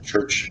 The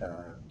church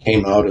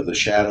came out of the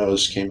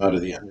shadows, came out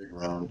of the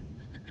underground,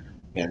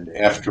 and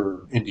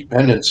after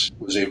independence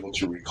was able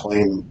to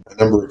reclaim a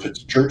number of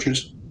its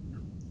churches,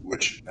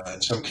 which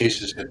in some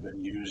cases had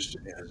been used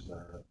as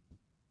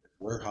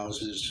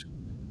warehouses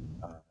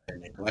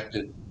and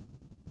neglected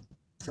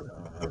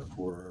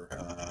for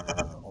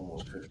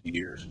almost 50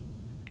 years.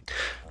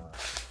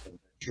 And the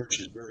church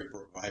is very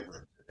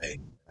vibrant today.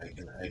 I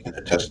can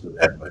attest to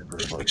that by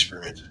personal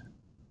experience.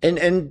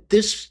 And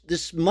this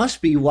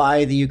must be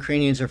why the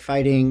Ukrainians are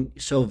fighting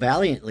so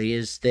valiantly,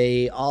 is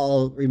they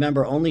all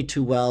remember only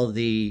too well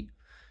the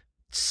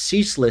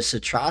ceaseless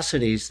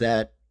atrocities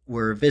that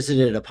were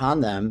visited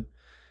upon them,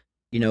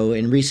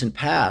 in recent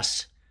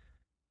past.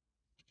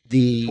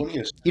 The The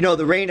 20th,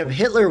 the reign of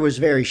Hitler was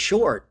very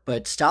short,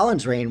 but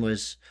Stalin's reign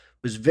was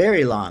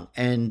very long.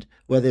 And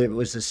whether it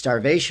was the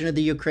starvation of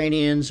the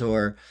Ukrainians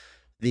or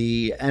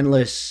the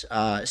endless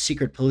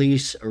secret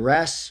police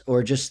arrests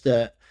or just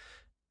the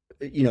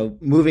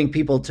moving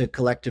people to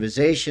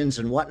collectivizations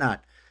and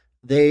whatnot,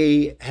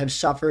 they have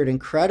suffered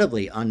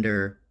incredibly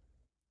under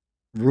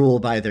rule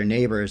by their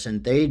neighbors,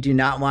 and they do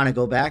not want to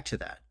go back to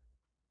that.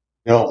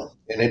 no,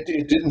 and it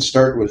didn't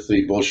start with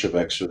the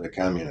Bolsheviks or the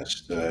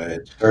communists.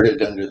 It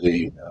started under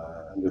the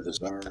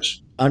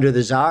czars. Under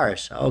the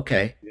czars,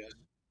 okay. Yes.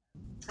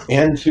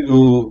 And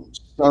to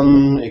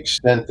some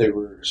extent, they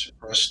were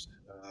suppressed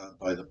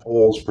by the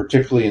Poles,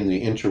 particularly in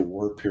the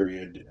interwar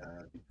period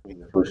between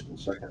the First and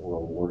Second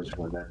World Wars,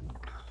 when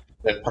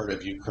that part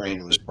of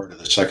Ukraine was part of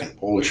the Second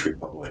Polish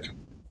Republic.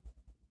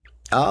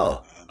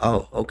 Oh,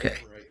 Um, okay.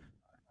 however,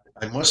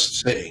 I must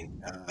say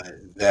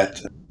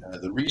that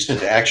the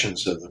recent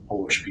actions of the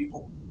Polish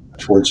people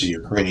towards the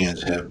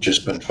Ukrainians have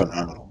just been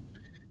phenomenal.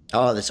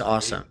 Oh, that's They,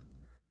 awesome.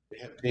 they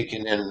have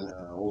taken in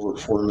over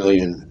 4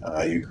 million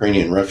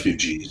Ukrainian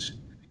refugees.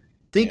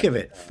 Think of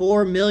And it,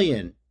 4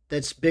 million.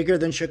 That's bigger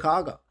than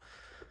Chicago.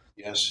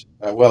 yes,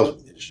 well,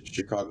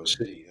 Chicago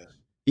City, yes.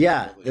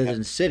 Yeah, Probably half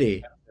than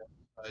city.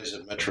 the size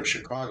of Metro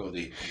Chicago.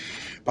 The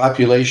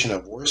population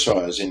of Warsaw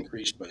has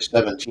increased by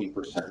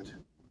 17%.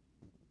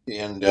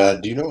 And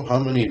do you know how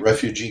many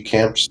refugee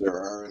camps there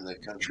are in the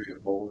country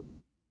of Poland?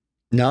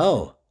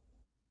 No,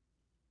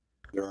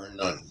 There are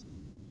none.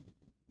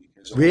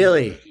 Because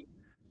really.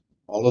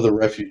 all of the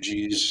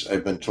refugees,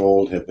 I've been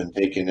told, have been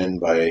taken in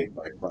by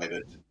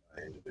private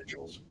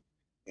individuals.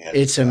 And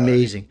It's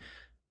amazing.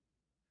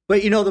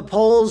 But the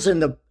Poles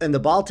and the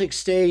Baltic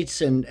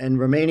states and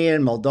Romania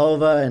and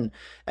Moldova and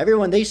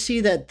everyone, they see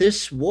that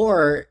this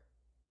war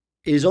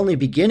is only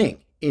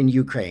beginning in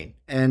Ukraine.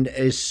 And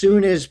as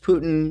soon as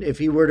Putin, if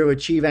he were to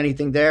achieve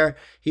anything there,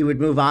 he would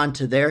move on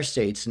to their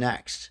states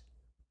next.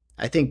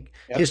 I think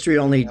yep, history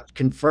only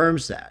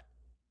confirms that.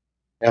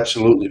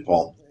 absolutely,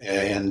 Paul.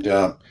 And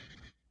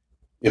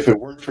if it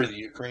weren't for the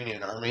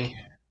Ukrainian army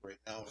right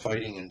now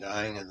fighting and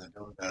dying in the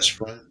Donbass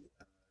front,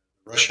 the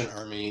Russian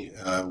army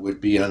would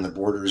be on the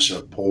borders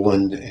of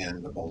Poland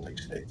and the Baltic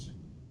states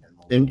and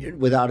Moldova.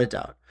 And without a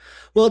doubt.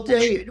 Well,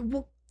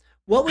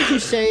 what would you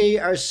say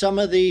are some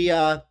of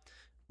the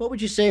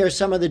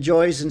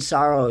joys and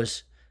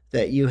sorrows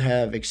that you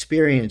have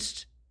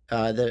experienced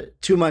the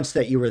 2 months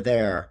that you were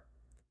there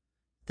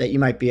that you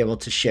might be able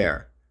to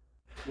share?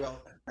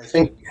 Well, I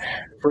think,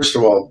 first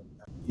of all,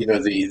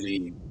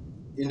 the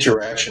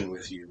interaction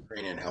with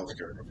Ukrainian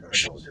healthcare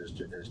professionals has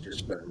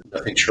just been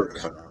nothing short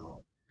of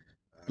phenomenal.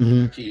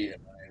 Hmm. Becky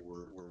and I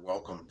were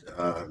welcomed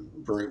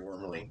very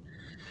warmly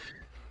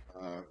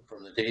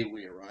from the day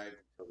we arrived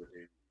until the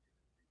day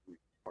we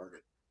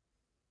departed.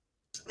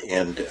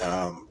 And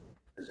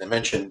as I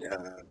mentioned,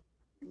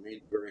 we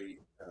made very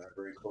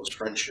close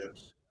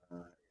friendships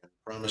and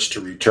promised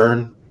to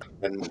return,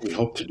 and we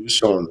hope to do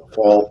so in the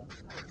fall.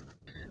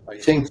 I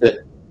think that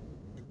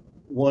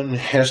one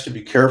has to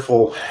be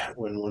careful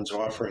when one's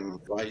offering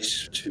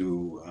advice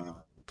to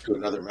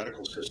another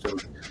medical system,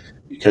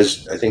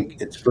 because I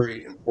think it's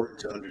very important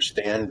to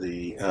understand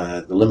the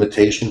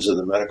limitations of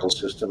the medical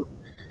system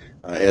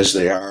as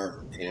they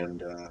are,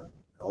 and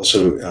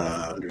also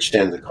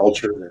understand the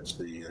culture that's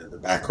the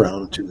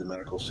background to the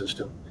medical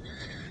system.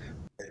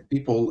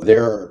 People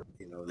there are,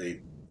 the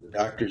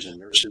doctors and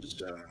nurses,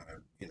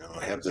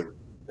 have the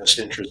best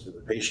interests of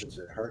the patients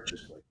at heart,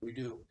 just like we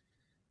do.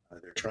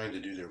 They're trying to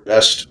do their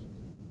best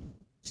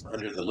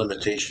under the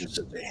limitations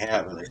that they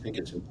have, and I think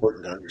it's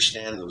important to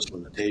understand those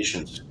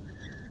limitations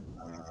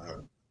uh,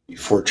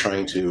 before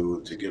trying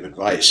to give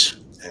advice.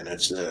 And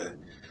it's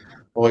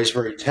always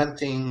very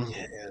tempting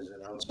as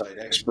an outside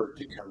expert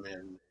to come in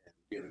and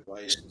give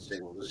advice and say,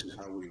 well, this is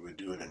how we would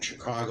do it in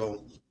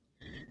Chicago.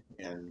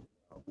 And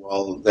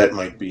while that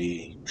might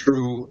be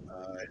true,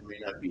 it may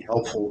not be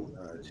helpful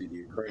to the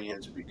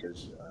Ukrainians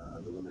because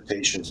the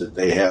limitations that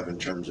they have in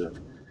terms of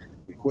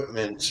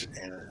equipment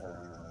and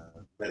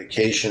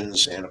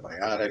medications,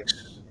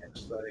 antibiotics,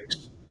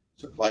 anesthetics,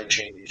 supply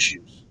chain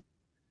issues,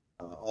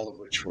 all of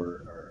which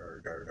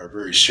are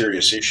very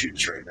serious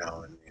issues right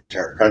now in the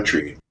entire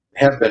country.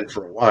 Have been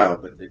for a while,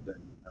 but they've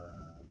been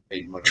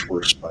made much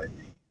worse by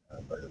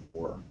the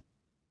war.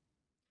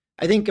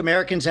 I think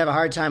Americans have a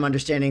hard time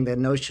understanding the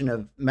notion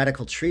of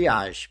medical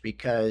triage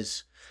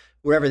because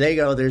wherever they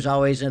go, there's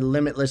always a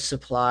limitless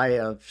supply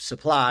of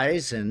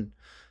supplies and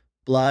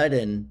blood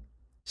and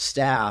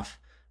staff.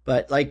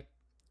 But like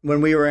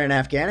when we were in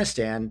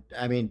Afghanistan,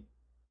 I mean,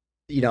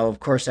 of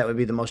course, that would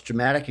be the most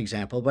dramatic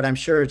example, but I'm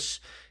sure it's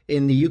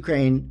in the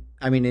Ukraine.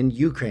 I mean, in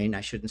Ukraine,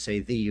 I shouldn't say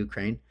the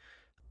Ukraine.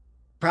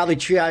 Probably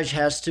triage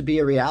has to be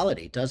a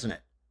reality, doesn't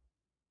it?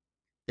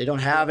 They don't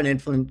have an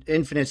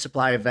infinite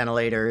supply of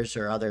ventilators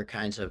or other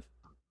kinds of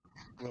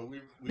Well, we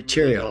really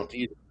material. don't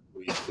either.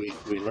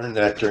 We learned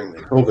that during the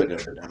COVID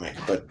epidemic,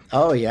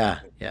 Oh, yeah,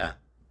 yeah.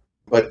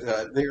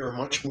 but they are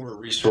much more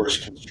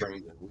resource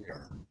constrained than we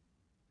are,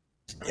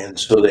 and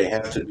so they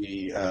have to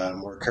be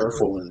more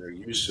careful in their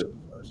use of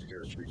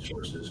scarce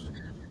resources.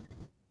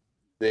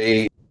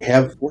 They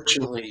have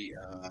fortunately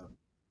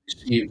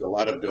received a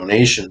lot of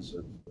donations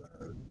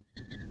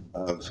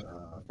of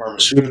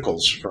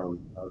pharmaceuticals from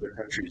other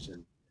countries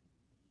in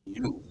the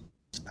EU,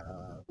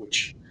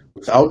 which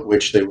without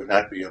which they would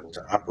not be able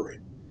to operate.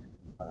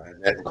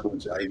 And that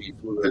includes IV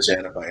fluids,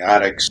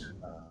 antibiotics,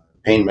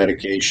 pain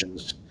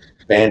medications,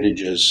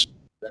 bandages,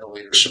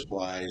 ventilator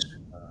supplies,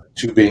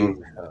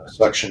 tubing,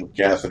 suction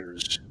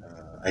catheters,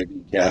 IV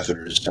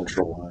catheters,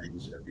 central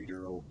lines,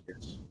 epidural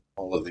kits,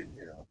 all of the,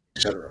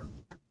 etc.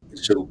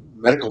 So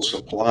medical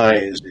supply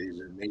is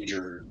a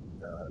major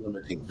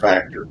limiting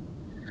factor.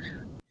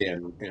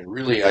 And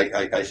really,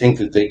 I think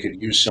that they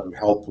could use some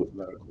help with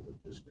medical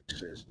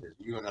logistics. As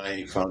you and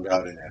I found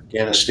out in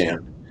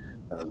Afghanistan,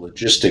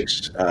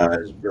 logistics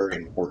is very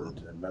important,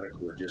 and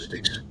medical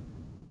logistics,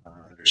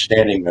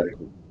 understanding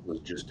medical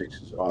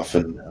logistics is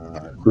often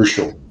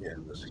crucial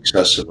in the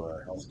success of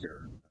a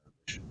healthcare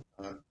mission.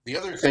 The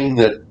other thing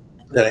that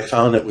I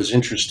found that was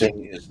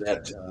interesting is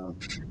that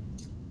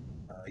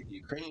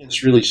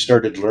Ukrainians really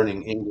started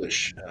learning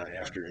English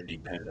after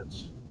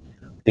independence.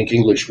 I think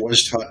English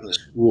was taught in the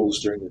schools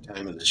during the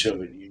time of the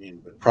Soviet Union,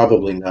 but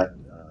probably not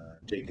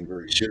taken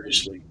very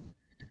seriously.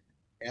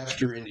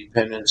 After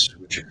independence,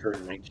 which occurred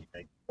in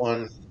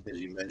 1991, as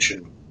you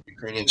mentioned,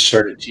 Ukrainians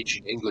started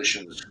teaching English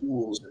in the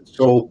schools. And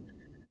so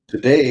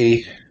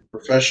today,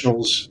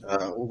 professionals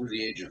over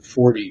the age of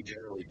 40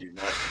 generally do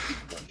not speak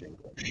much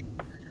English.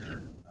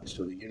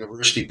 So the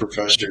university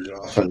professors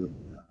often,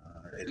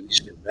 at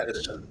least in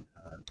medicine,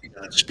 do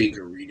not speak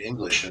or read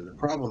English. And the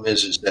problem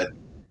is that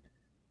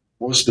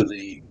most of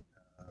the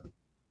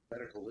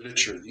medical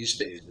literature these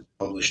days is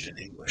published in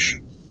English.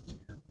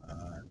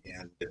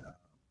 And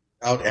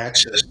without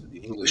access to the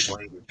English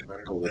language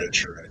medical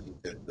literature, I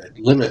think that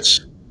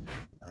limits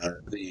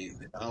the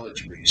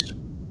knowledge base.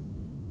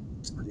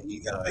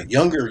 The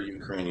younger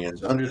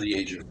Ukrainians under the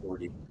age of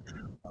 40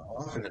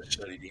 often have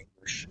studied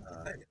English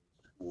in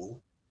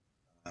school,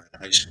 in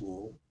high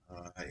school,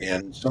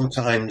 and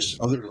sometimes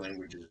other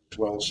languages as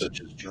well,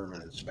 such as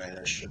German and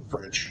Spanish and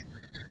French.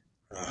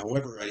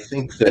 However, I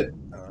think that,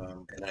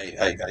 and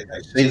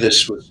I say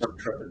this with some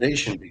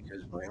trepidation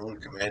because my own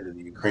command of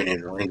the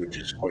Ukrainian language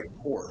is quite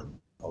poor,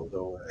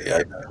 although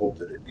I hope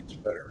that it gets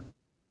better,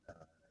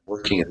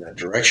 working in that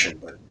direction.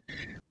 But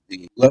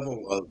the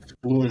level of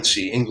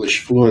fluency,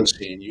 English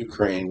fluency in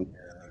Ukraine,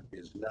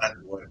 is not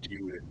what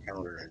you would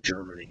encounter in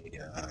Germany,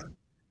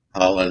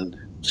 Holland,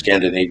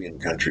 Scandinavian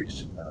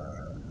countries,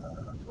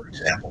 for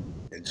example.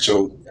 And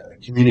so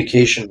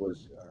communication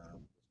was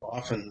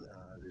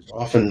there's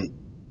often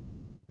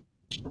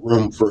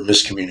room for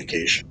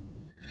miscommunication.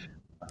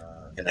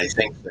 And I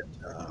think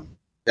that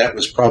that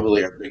was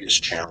probably our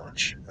biggest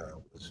challenge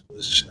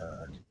was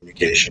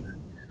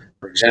communication.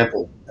 For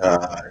example,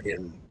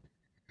 in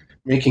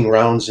making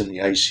rounds in the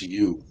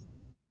ICU,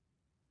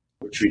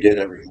 which we did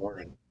every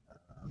morning,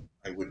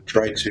 I would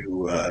try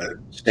to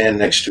stand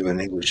next to an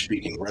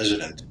English-speaking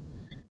resident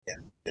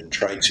and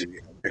try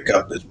to pick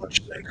up as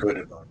much as I could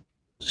about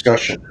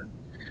discussion.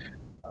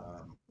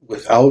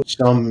 Without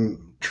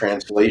some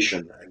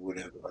translation, I would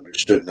have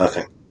understood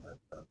nothing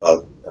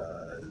about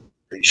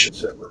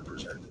patients that were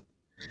presented.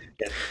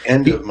 At the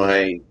end of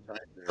my time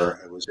there,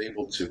 I was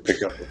able to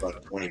pick up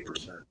about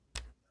 20%,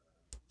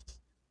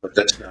 but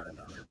that's not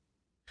enough.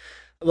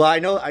 Well, I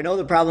know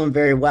the problem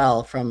very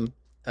well from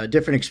a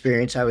different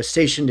experience. I was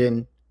stationed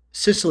in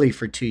Sicily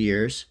for 2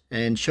 years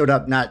and showed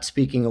up not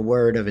speaking a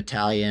word of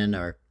Italian,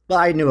 or well,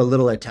 I knew a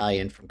little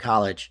Italian from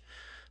college,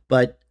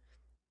 but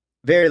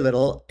very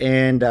little,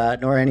 and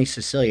nor any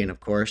Sicilian, of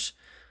course.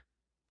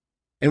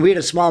 And we had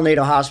a small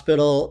NATO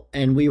hospital,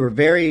 and we were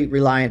very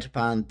reliant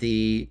upon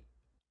the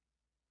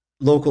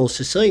local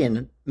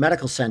Sicilian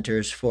medical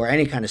centers for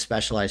any kind of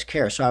specialized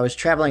care. So I was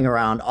traveling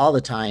around all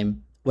the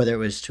time, whether it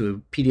was to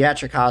a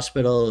pediatric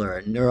hospital or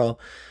a neuro,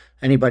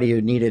 anybody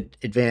who needed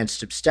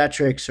advanced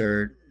obstetrics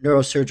or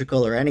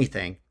neurosurgical or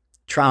anything,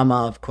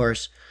 trauma, of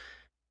course.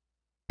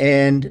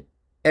 And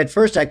at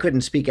first, I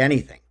couldn't speak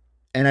anything.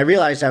 And I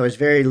realized I was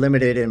very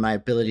limited in my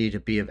ability to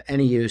be of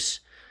any use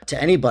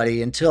to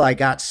anybody until I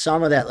got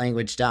some of that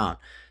language down.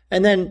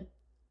 And then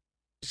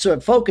so I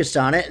focused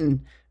on it,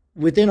 and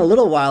within a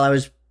little while, I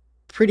was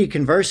pretty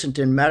conversant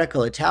in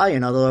medical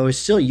Italian, although I was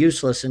still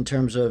useless in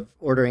terms of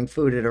ordering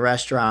food at a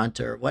restaurant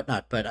or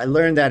whatnot. But I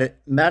learned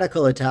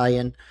medical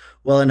Italian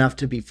well enough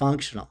to be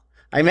functional.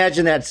 I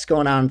imagine that's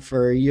going on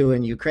for you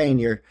in Ukraine.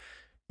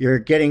 You're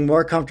getting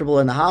more comfortable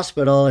in the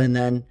hospital, and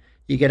then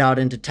you get out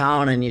into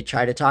town and you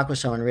try to talk with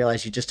someone and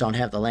realize you just don't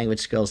have the language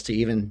skills to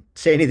even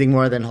say anything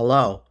more than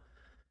hello.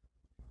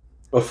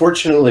 Well,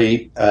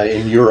 fortunately,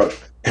 in Europe,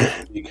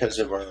 because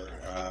of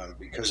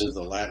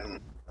the Latin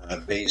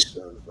base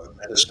of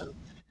medicine,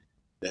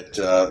 that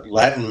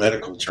Latin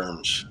medical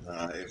terms,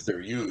 if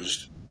they're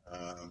used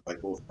by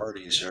both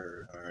parties,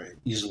 are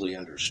easily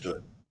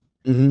understood.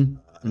 Mm-hmm.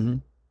 Uh, Mm-hmm.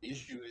 the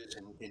issue is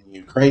in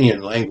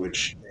Ukrainian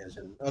language, as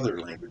in other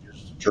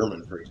languages,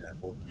 German, for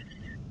example,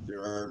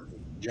 there are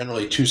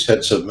generally two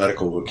sets of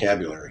medical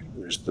vocabulary.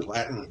 There's the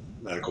Latin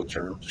medical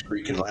terms,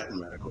 Greek and Latin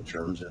medical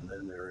terms, and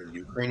then there are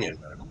Ukrainian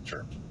medical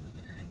terms.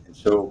 And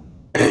so,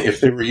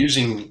 if they were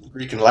using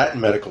Greek and Latin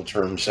medical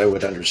terms, I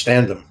would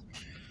understand them,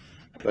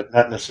 but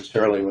not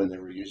necessarily when they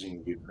were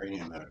using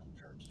Ukrainian medical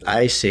terms. So,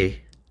 I see.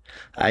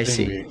 one I thing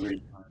see. we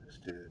agreed on is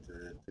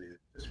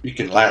to speak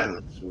in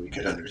Latin so we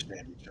could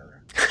understand each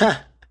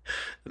other.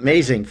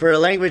 Amazing. For a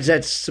language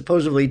that's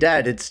supposedly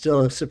dead, it's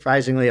still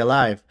surprisingly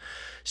alive.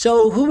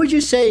 So, who would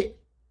you say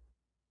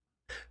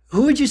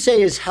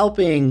is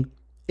helping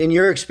in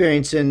your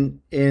experience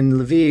in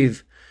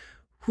Lviv?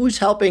 Who's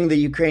helping the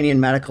Ukrainian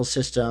medical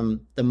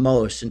system the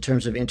most in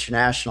terms of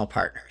international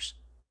partners?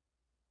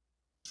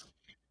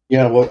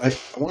 Yeah, well, I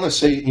want to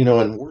say,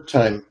 in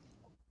wartime,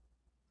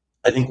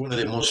 I think one of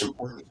the most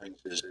important things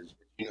is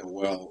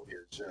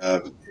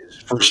is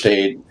first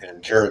aid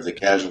and care of the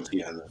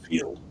casualty on the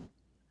field.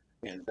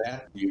 And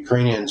that the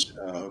Ukrainians,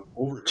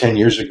 over 10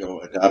 years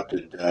ago,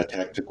 adopted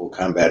Tactical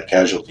Combat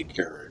Casualty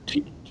Care,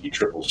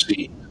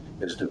 TCCC,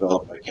 as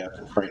developed by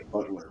Captain Frank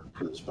Butler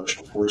for the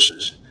Special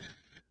Forces,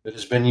 that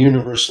has been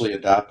universally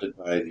adopted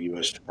by the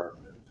U.S.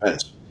 Department of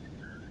Defense.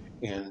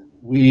 And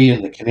we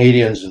and the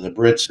Canadians and the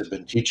Brits have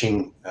been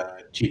teaching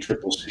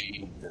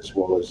TCCC as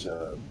well as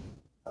uh,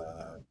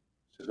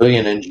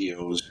 civilian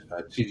NGOs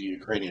to the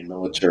Ukrainian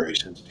military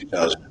since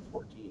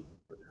 2014.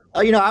 Oh,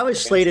 I was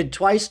Advanced. slated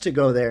twice to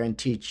go there and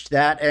teach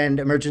that and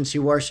emergency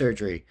war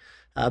surgery.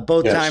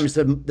 Both Yes. times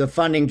the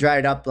funding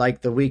dried up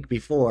like the week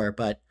before,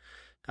 but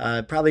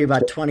probably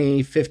about So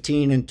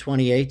 2015 and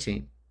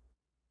 2018.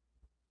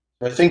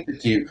 I think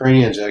that the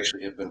Ukrainians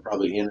actually have been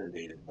probably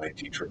inundated by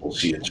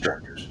TCCC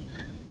instructors.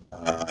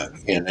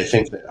 And I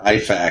think that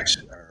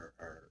IFACs are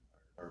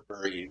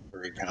very,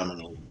 very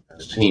commonly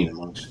seen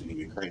amongst the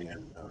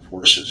Ukrainian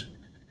forces.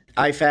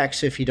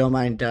 IFACs, if you don't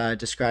mind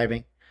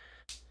describing.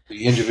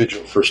 The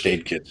individual first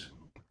aid kits.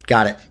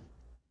 Got it.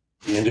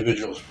 The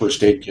individual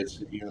first aid kits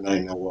that you and I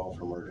know well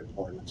from our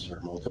deployments or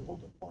multiple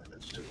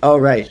deployments to the Oh, Middle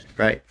right, East.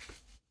 right.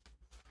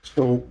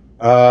 So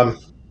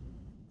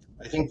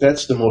I think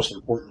that's the most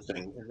important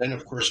thing. And then,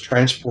 of course,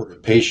 transport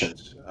of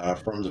patients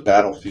from the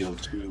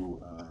battlefield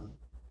to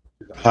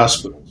the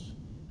hospitals.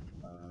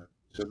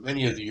 So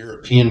many of the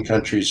European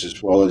countries,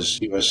 as well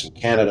as U.S. and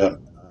Canada,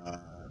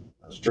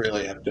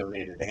 Australia, have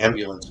donated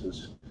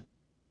ambulances.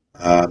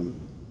 Um,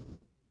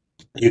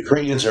 the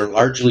Ukrainians are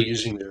largely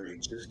using their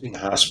existing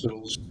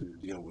hospitals to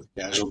deal with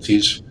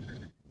casualties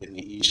in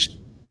the east.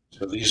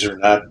 So these are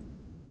not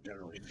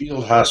generally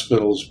field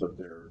hospitals, but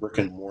they're brick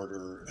and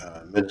mortar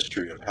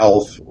Ministry of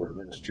Health or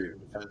Ministry of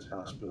Defense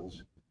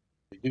hospitals.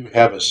 They do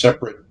have a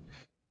separate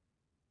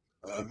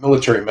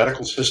military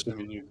medical system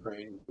in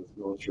Ukraine with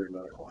military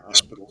medical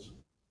hospitals.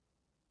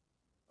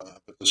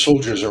 But the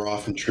soldiers are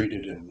often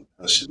treated in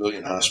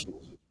civilian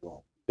hospitals as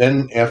well.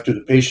 Then, after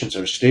the patients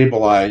are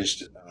stabilized,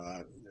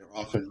 they're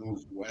often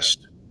moved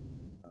west,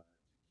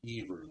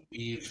 Kiev or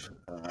Lviv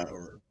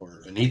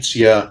or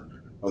Venetia,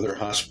 other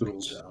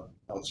hospitals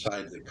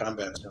outside the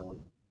combat zone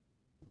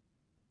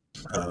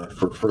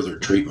for further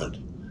treatment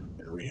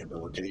and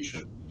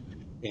rehabilitation.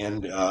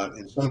 And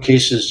in some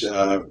cases,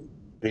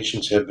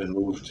 patients have been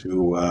moved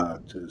to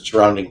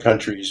surrounding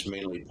countries,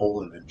 mainly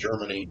Poland and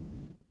Germany,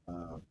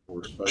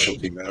 for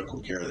specialty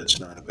medical care that's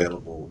not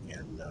available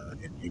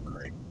in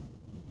Ukraine.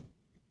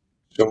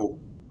 So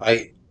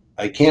I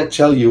I can't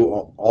tell you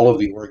all of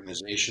the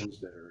organizations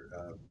that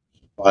are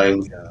supplying,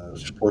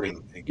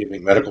 supporting, and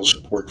giving medical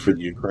support for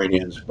the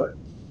Ukrainians, but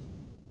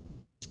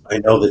I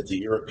know that the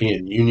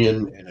European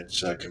Union and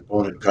its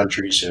component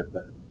countries have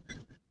been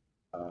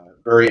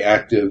very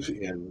active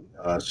in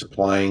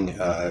supplying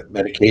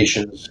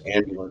medications,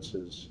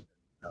 ambulances,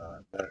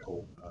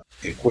 medical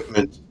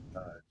equipment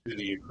to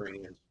the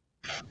Ukrainians.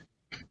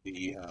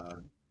 The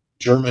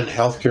German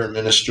healthcare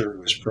minister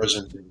was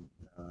present in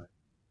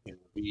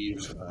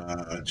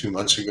Lviv 2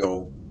 months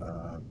ago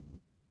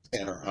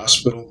at our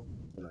hospital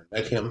when I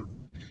met him.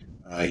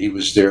 He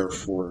was there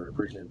for a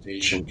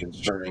presentation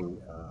concerning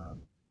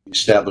the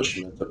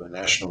establishment of a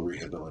national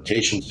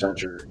rehabilitation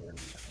center in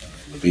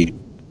Lviv.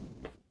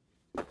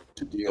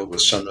 to deal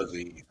with some of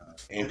the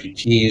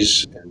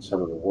amputees and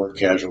some of the war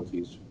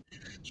casualties.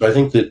 So I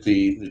think that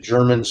the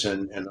Germans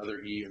and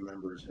other EU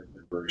members have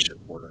been very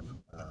supportive.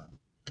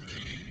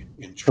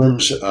 In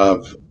terms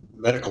of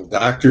medical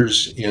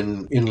doctors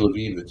in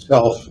Lviv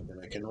itself, and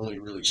I can only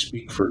really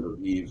speak for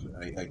Lviv,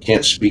 I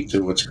can't speak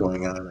to what's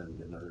going on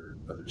in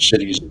other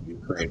cities of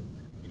Ukraine,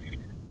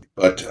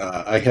 but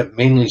I have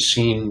mainly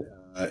seen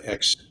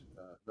ex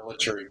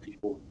military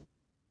people,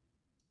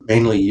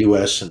 mainly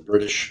US and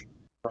British,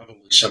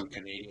 probably some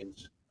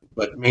Canadians,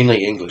 but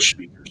mainly English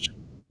speakers.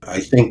 I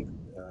think,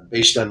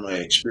 based on my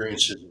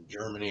experiences in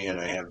Germany, and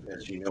I have,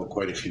 as you know,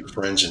 quite a few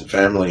friends and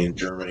family in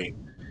Germany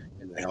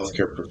in the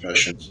healthcare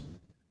professions,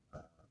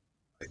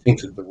 I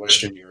think that the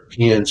Western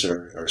Europeans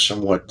are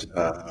somewhat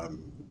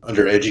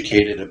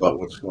undereducated about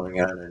what's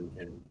going on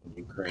in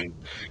Ukraine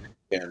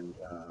and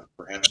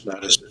perhaps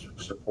not as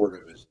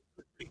supportive as they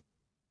could be.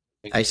 I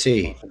think I that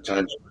see.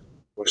 oftentimes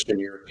Western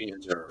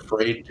Europeans are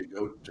afraid to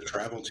go to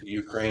travel to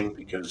Ukraine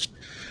because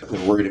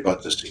they're worried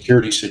about the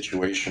security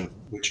situation,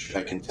 which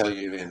I can tell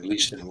you, at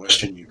least in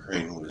Western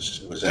Ukraine,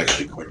 was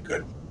actually quite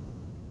good.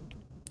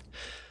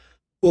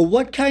 Well,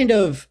 what kind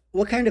of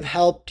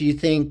help do you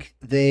think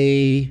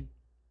they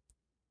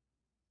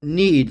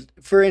need?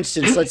 For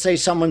instance, let's say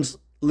someone's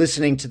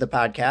listening to the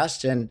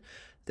podcast and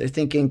they're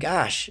thinking,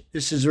 "Gosh,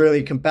 this is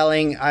really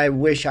compelling. I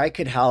wish I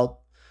could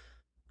help."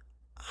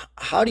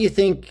 How do you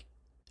think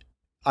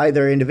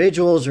either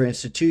individuals or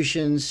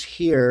institutions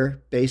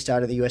here, based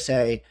out of the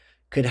USA,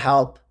 could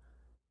help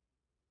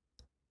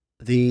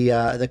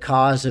the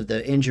cause of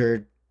the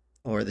injured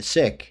or the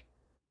sick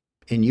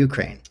in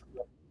Ukraine?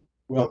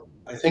 Well,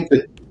 I think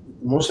that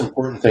the most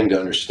important thing to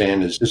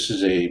understand is this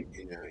is a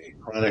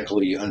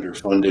chronically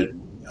underfunded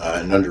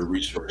and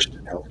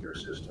under-resourced healthcare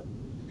system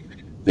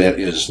that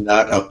is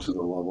not up to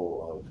the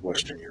level of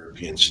Western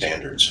European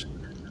standards.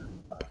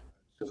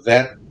 So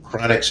that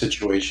chronic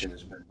situation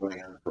has been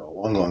going on for a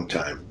long, long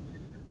time.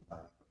 Uh,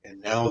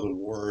 and now the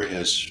war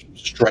has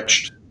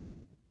stretched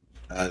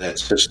that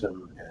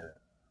system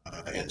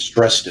and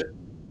stressed it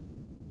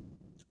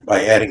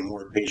by adding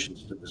more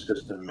patients to the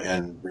system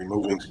and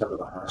removing some of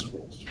the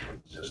hospitals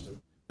from the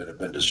system that have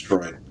been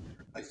destroyed.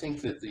 I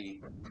think that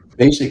the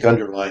basic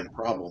underlying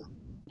problem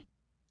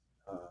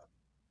uh,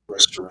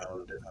 rests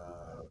around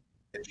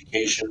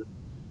education,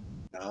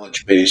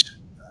 knowledge base,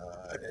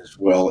 as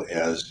well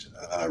as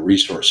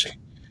resourcing.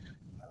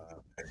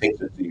 I think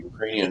that the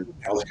Ukrainian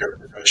healthcare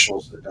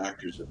professionals, the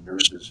doctors and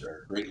nurses,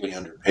 are greatly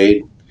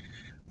underpaid,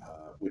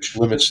 which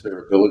limits their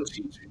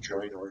ability to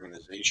join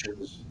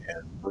organizations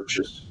and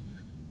purchase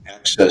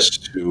access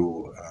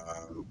to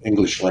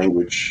English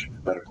language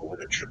medical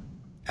literature.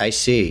 I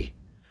see.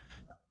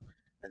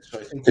 And so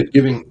I think that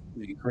giving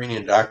the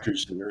Ukrainian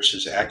doctors and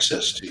nurses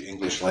access to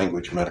English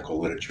language medical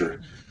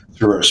literature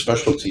through our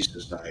specialty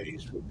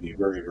societies would be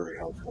very, very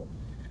helpful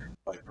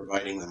by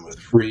providing them with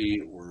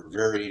free or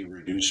very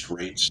reduced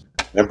rates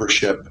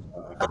membership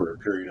for a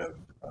period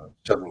of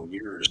several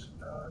years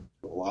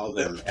to allow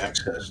them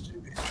access to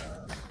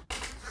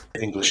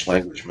English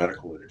language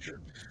medical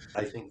literature.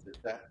 I think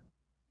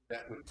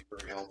that would be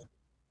very helpful.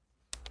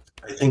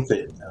 I think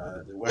that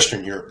the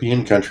Western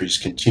European countries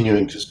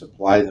continuing to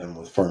supply them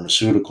with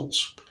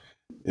pharmaceuticals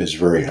is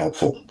very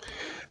helpful.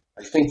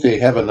 I think they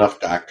have enough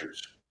doctors.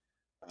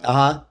 Uh Uh,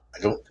 huh. I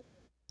don't think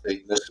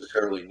they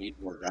necessarily need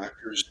more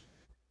doctors.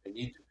 They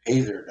need to pay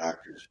their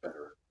doctors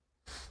better.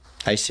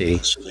 I see.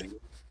 So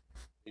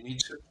they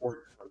need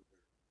support from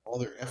all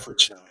their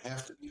efforts now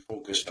have to be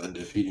focused on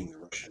defeating the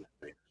Russian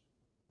invaders.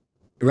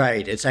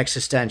 Right. It's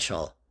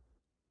existential.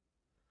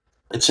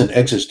 It's an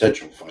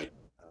existential fight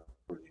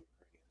for the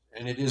Ukrainians,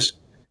 and it is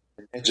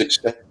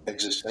an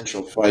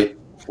existential fight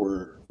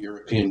for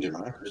European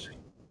democracy.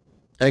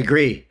 I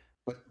agree.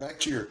 But back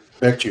to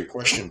your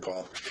question,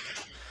 Paul.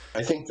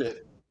 I think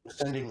that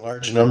sending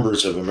large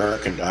numbers of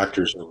American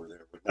doctors over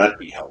there would not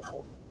be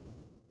helpful.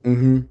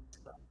 Mm-hmm.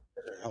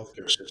 Their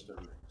healthcare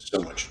system is so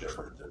much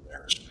different than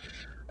theirs.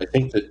 I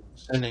think that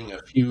sending a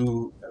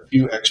few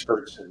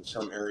experts in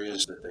some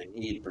areas that they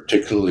need,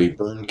 particularly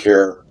burn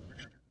care,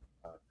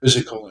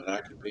 physical and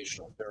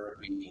occupational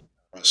therapy,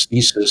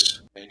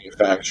 prosthesis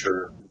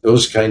manufacture,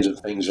 those kinds of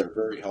things are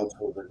very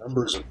helpful. The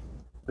numbers of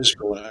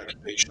physical and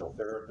occupational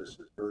therapists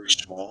is very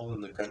small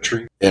in the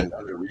country and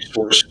under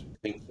resourced. I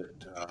think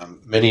that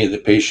many of the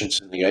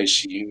patients in the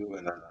ICU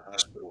and on the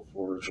hospital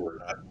floors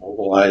were not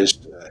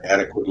mobilized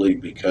adequately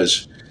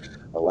because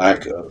a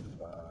lack of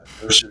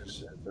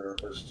nurses and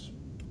therapists.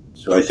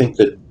 So I think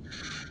that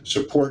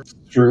support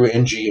through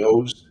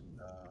NGOs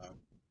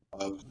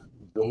of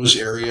those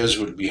areas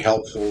would be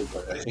helpful,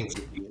 but I think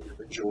that the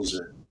individuals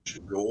that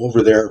should go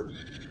over there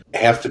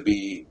have to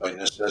be, by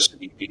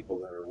necessity, people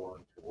that are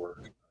willing to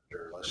work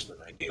under less than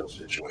ideal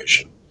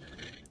situation. If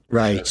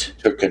Right. you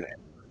took an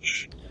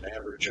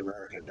average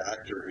American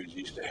doctor who's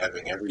used to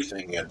having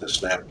everything at the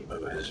snap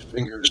of his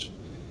fingers,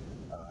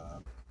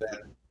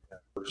 that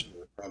person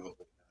would probably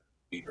not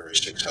be very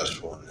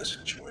successful in this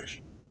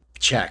situation.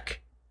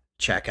 Check.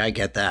 Check. I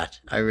get that.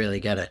 I really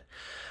get it.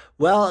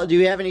 Well, do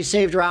you have any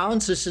saved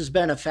rounds? This has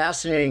been a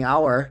fascinating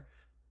hour.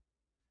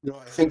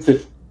 I think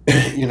that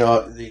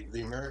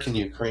the American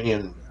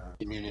Ukrainian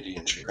community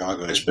in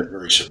Chicago has been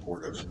very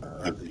supportive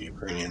of the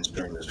Ukrainians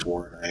during this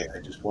war, and I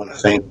just want to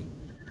thank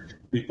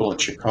people in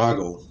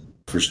Chicago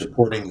for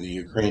supporting the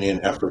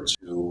Ukrainian effort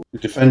to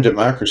defend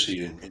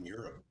democracy in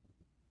Europe.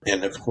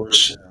 And of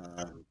course,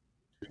 to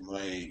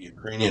my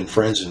Ukrainian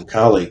friends and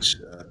colleagues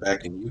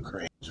back in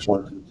Ukraine, I just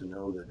want them to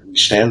know that we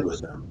stand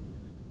with them.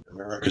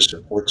 America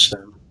supports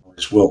them,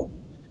 always will,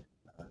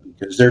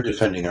 because they're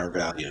defending our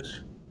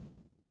values.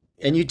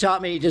 And you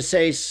taught me to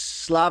say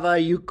Slava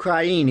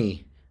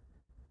Ukraini.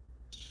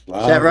 Is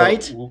that Slava,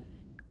 right?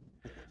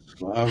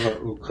 Slava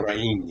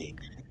Ukraini.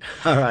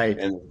 All right.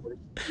 And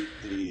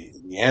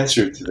the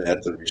answer to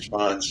that, the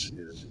response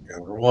is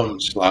Rom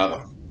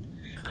Slava.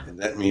 And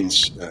that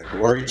means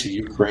glory to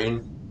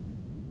Ukraine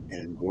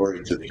and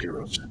glory to the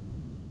heroes.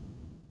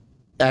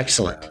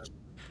 Excellent.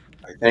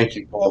 I thank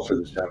you, Paul, for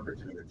this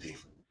opportunity.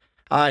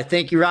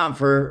 Thank you, Ron,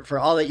 for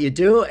all that you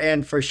do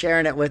and for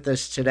sharing it with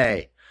us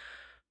today.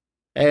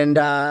 And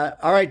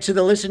all right, to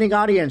the listening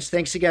audience,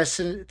 thanks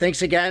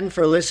again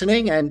for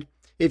listening. And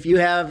if you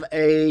have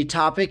a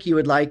topic you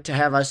would like to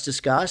have us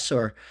discuss,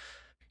 or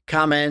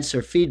comments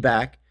or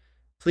feedback,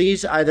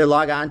 please either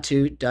log on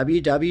to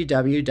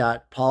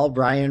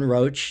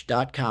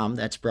www.paulbrianroach.com,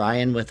 that's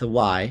Brian with a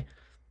Y,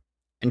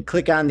 and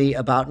click on the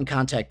About and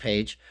Contact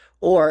page,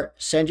 or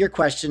send your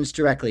questions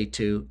directly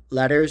to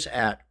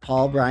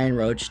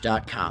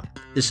letters@paulbrianroach.com.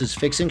 This is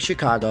Fixing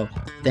Chicago.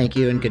 Thank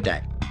you and good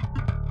day.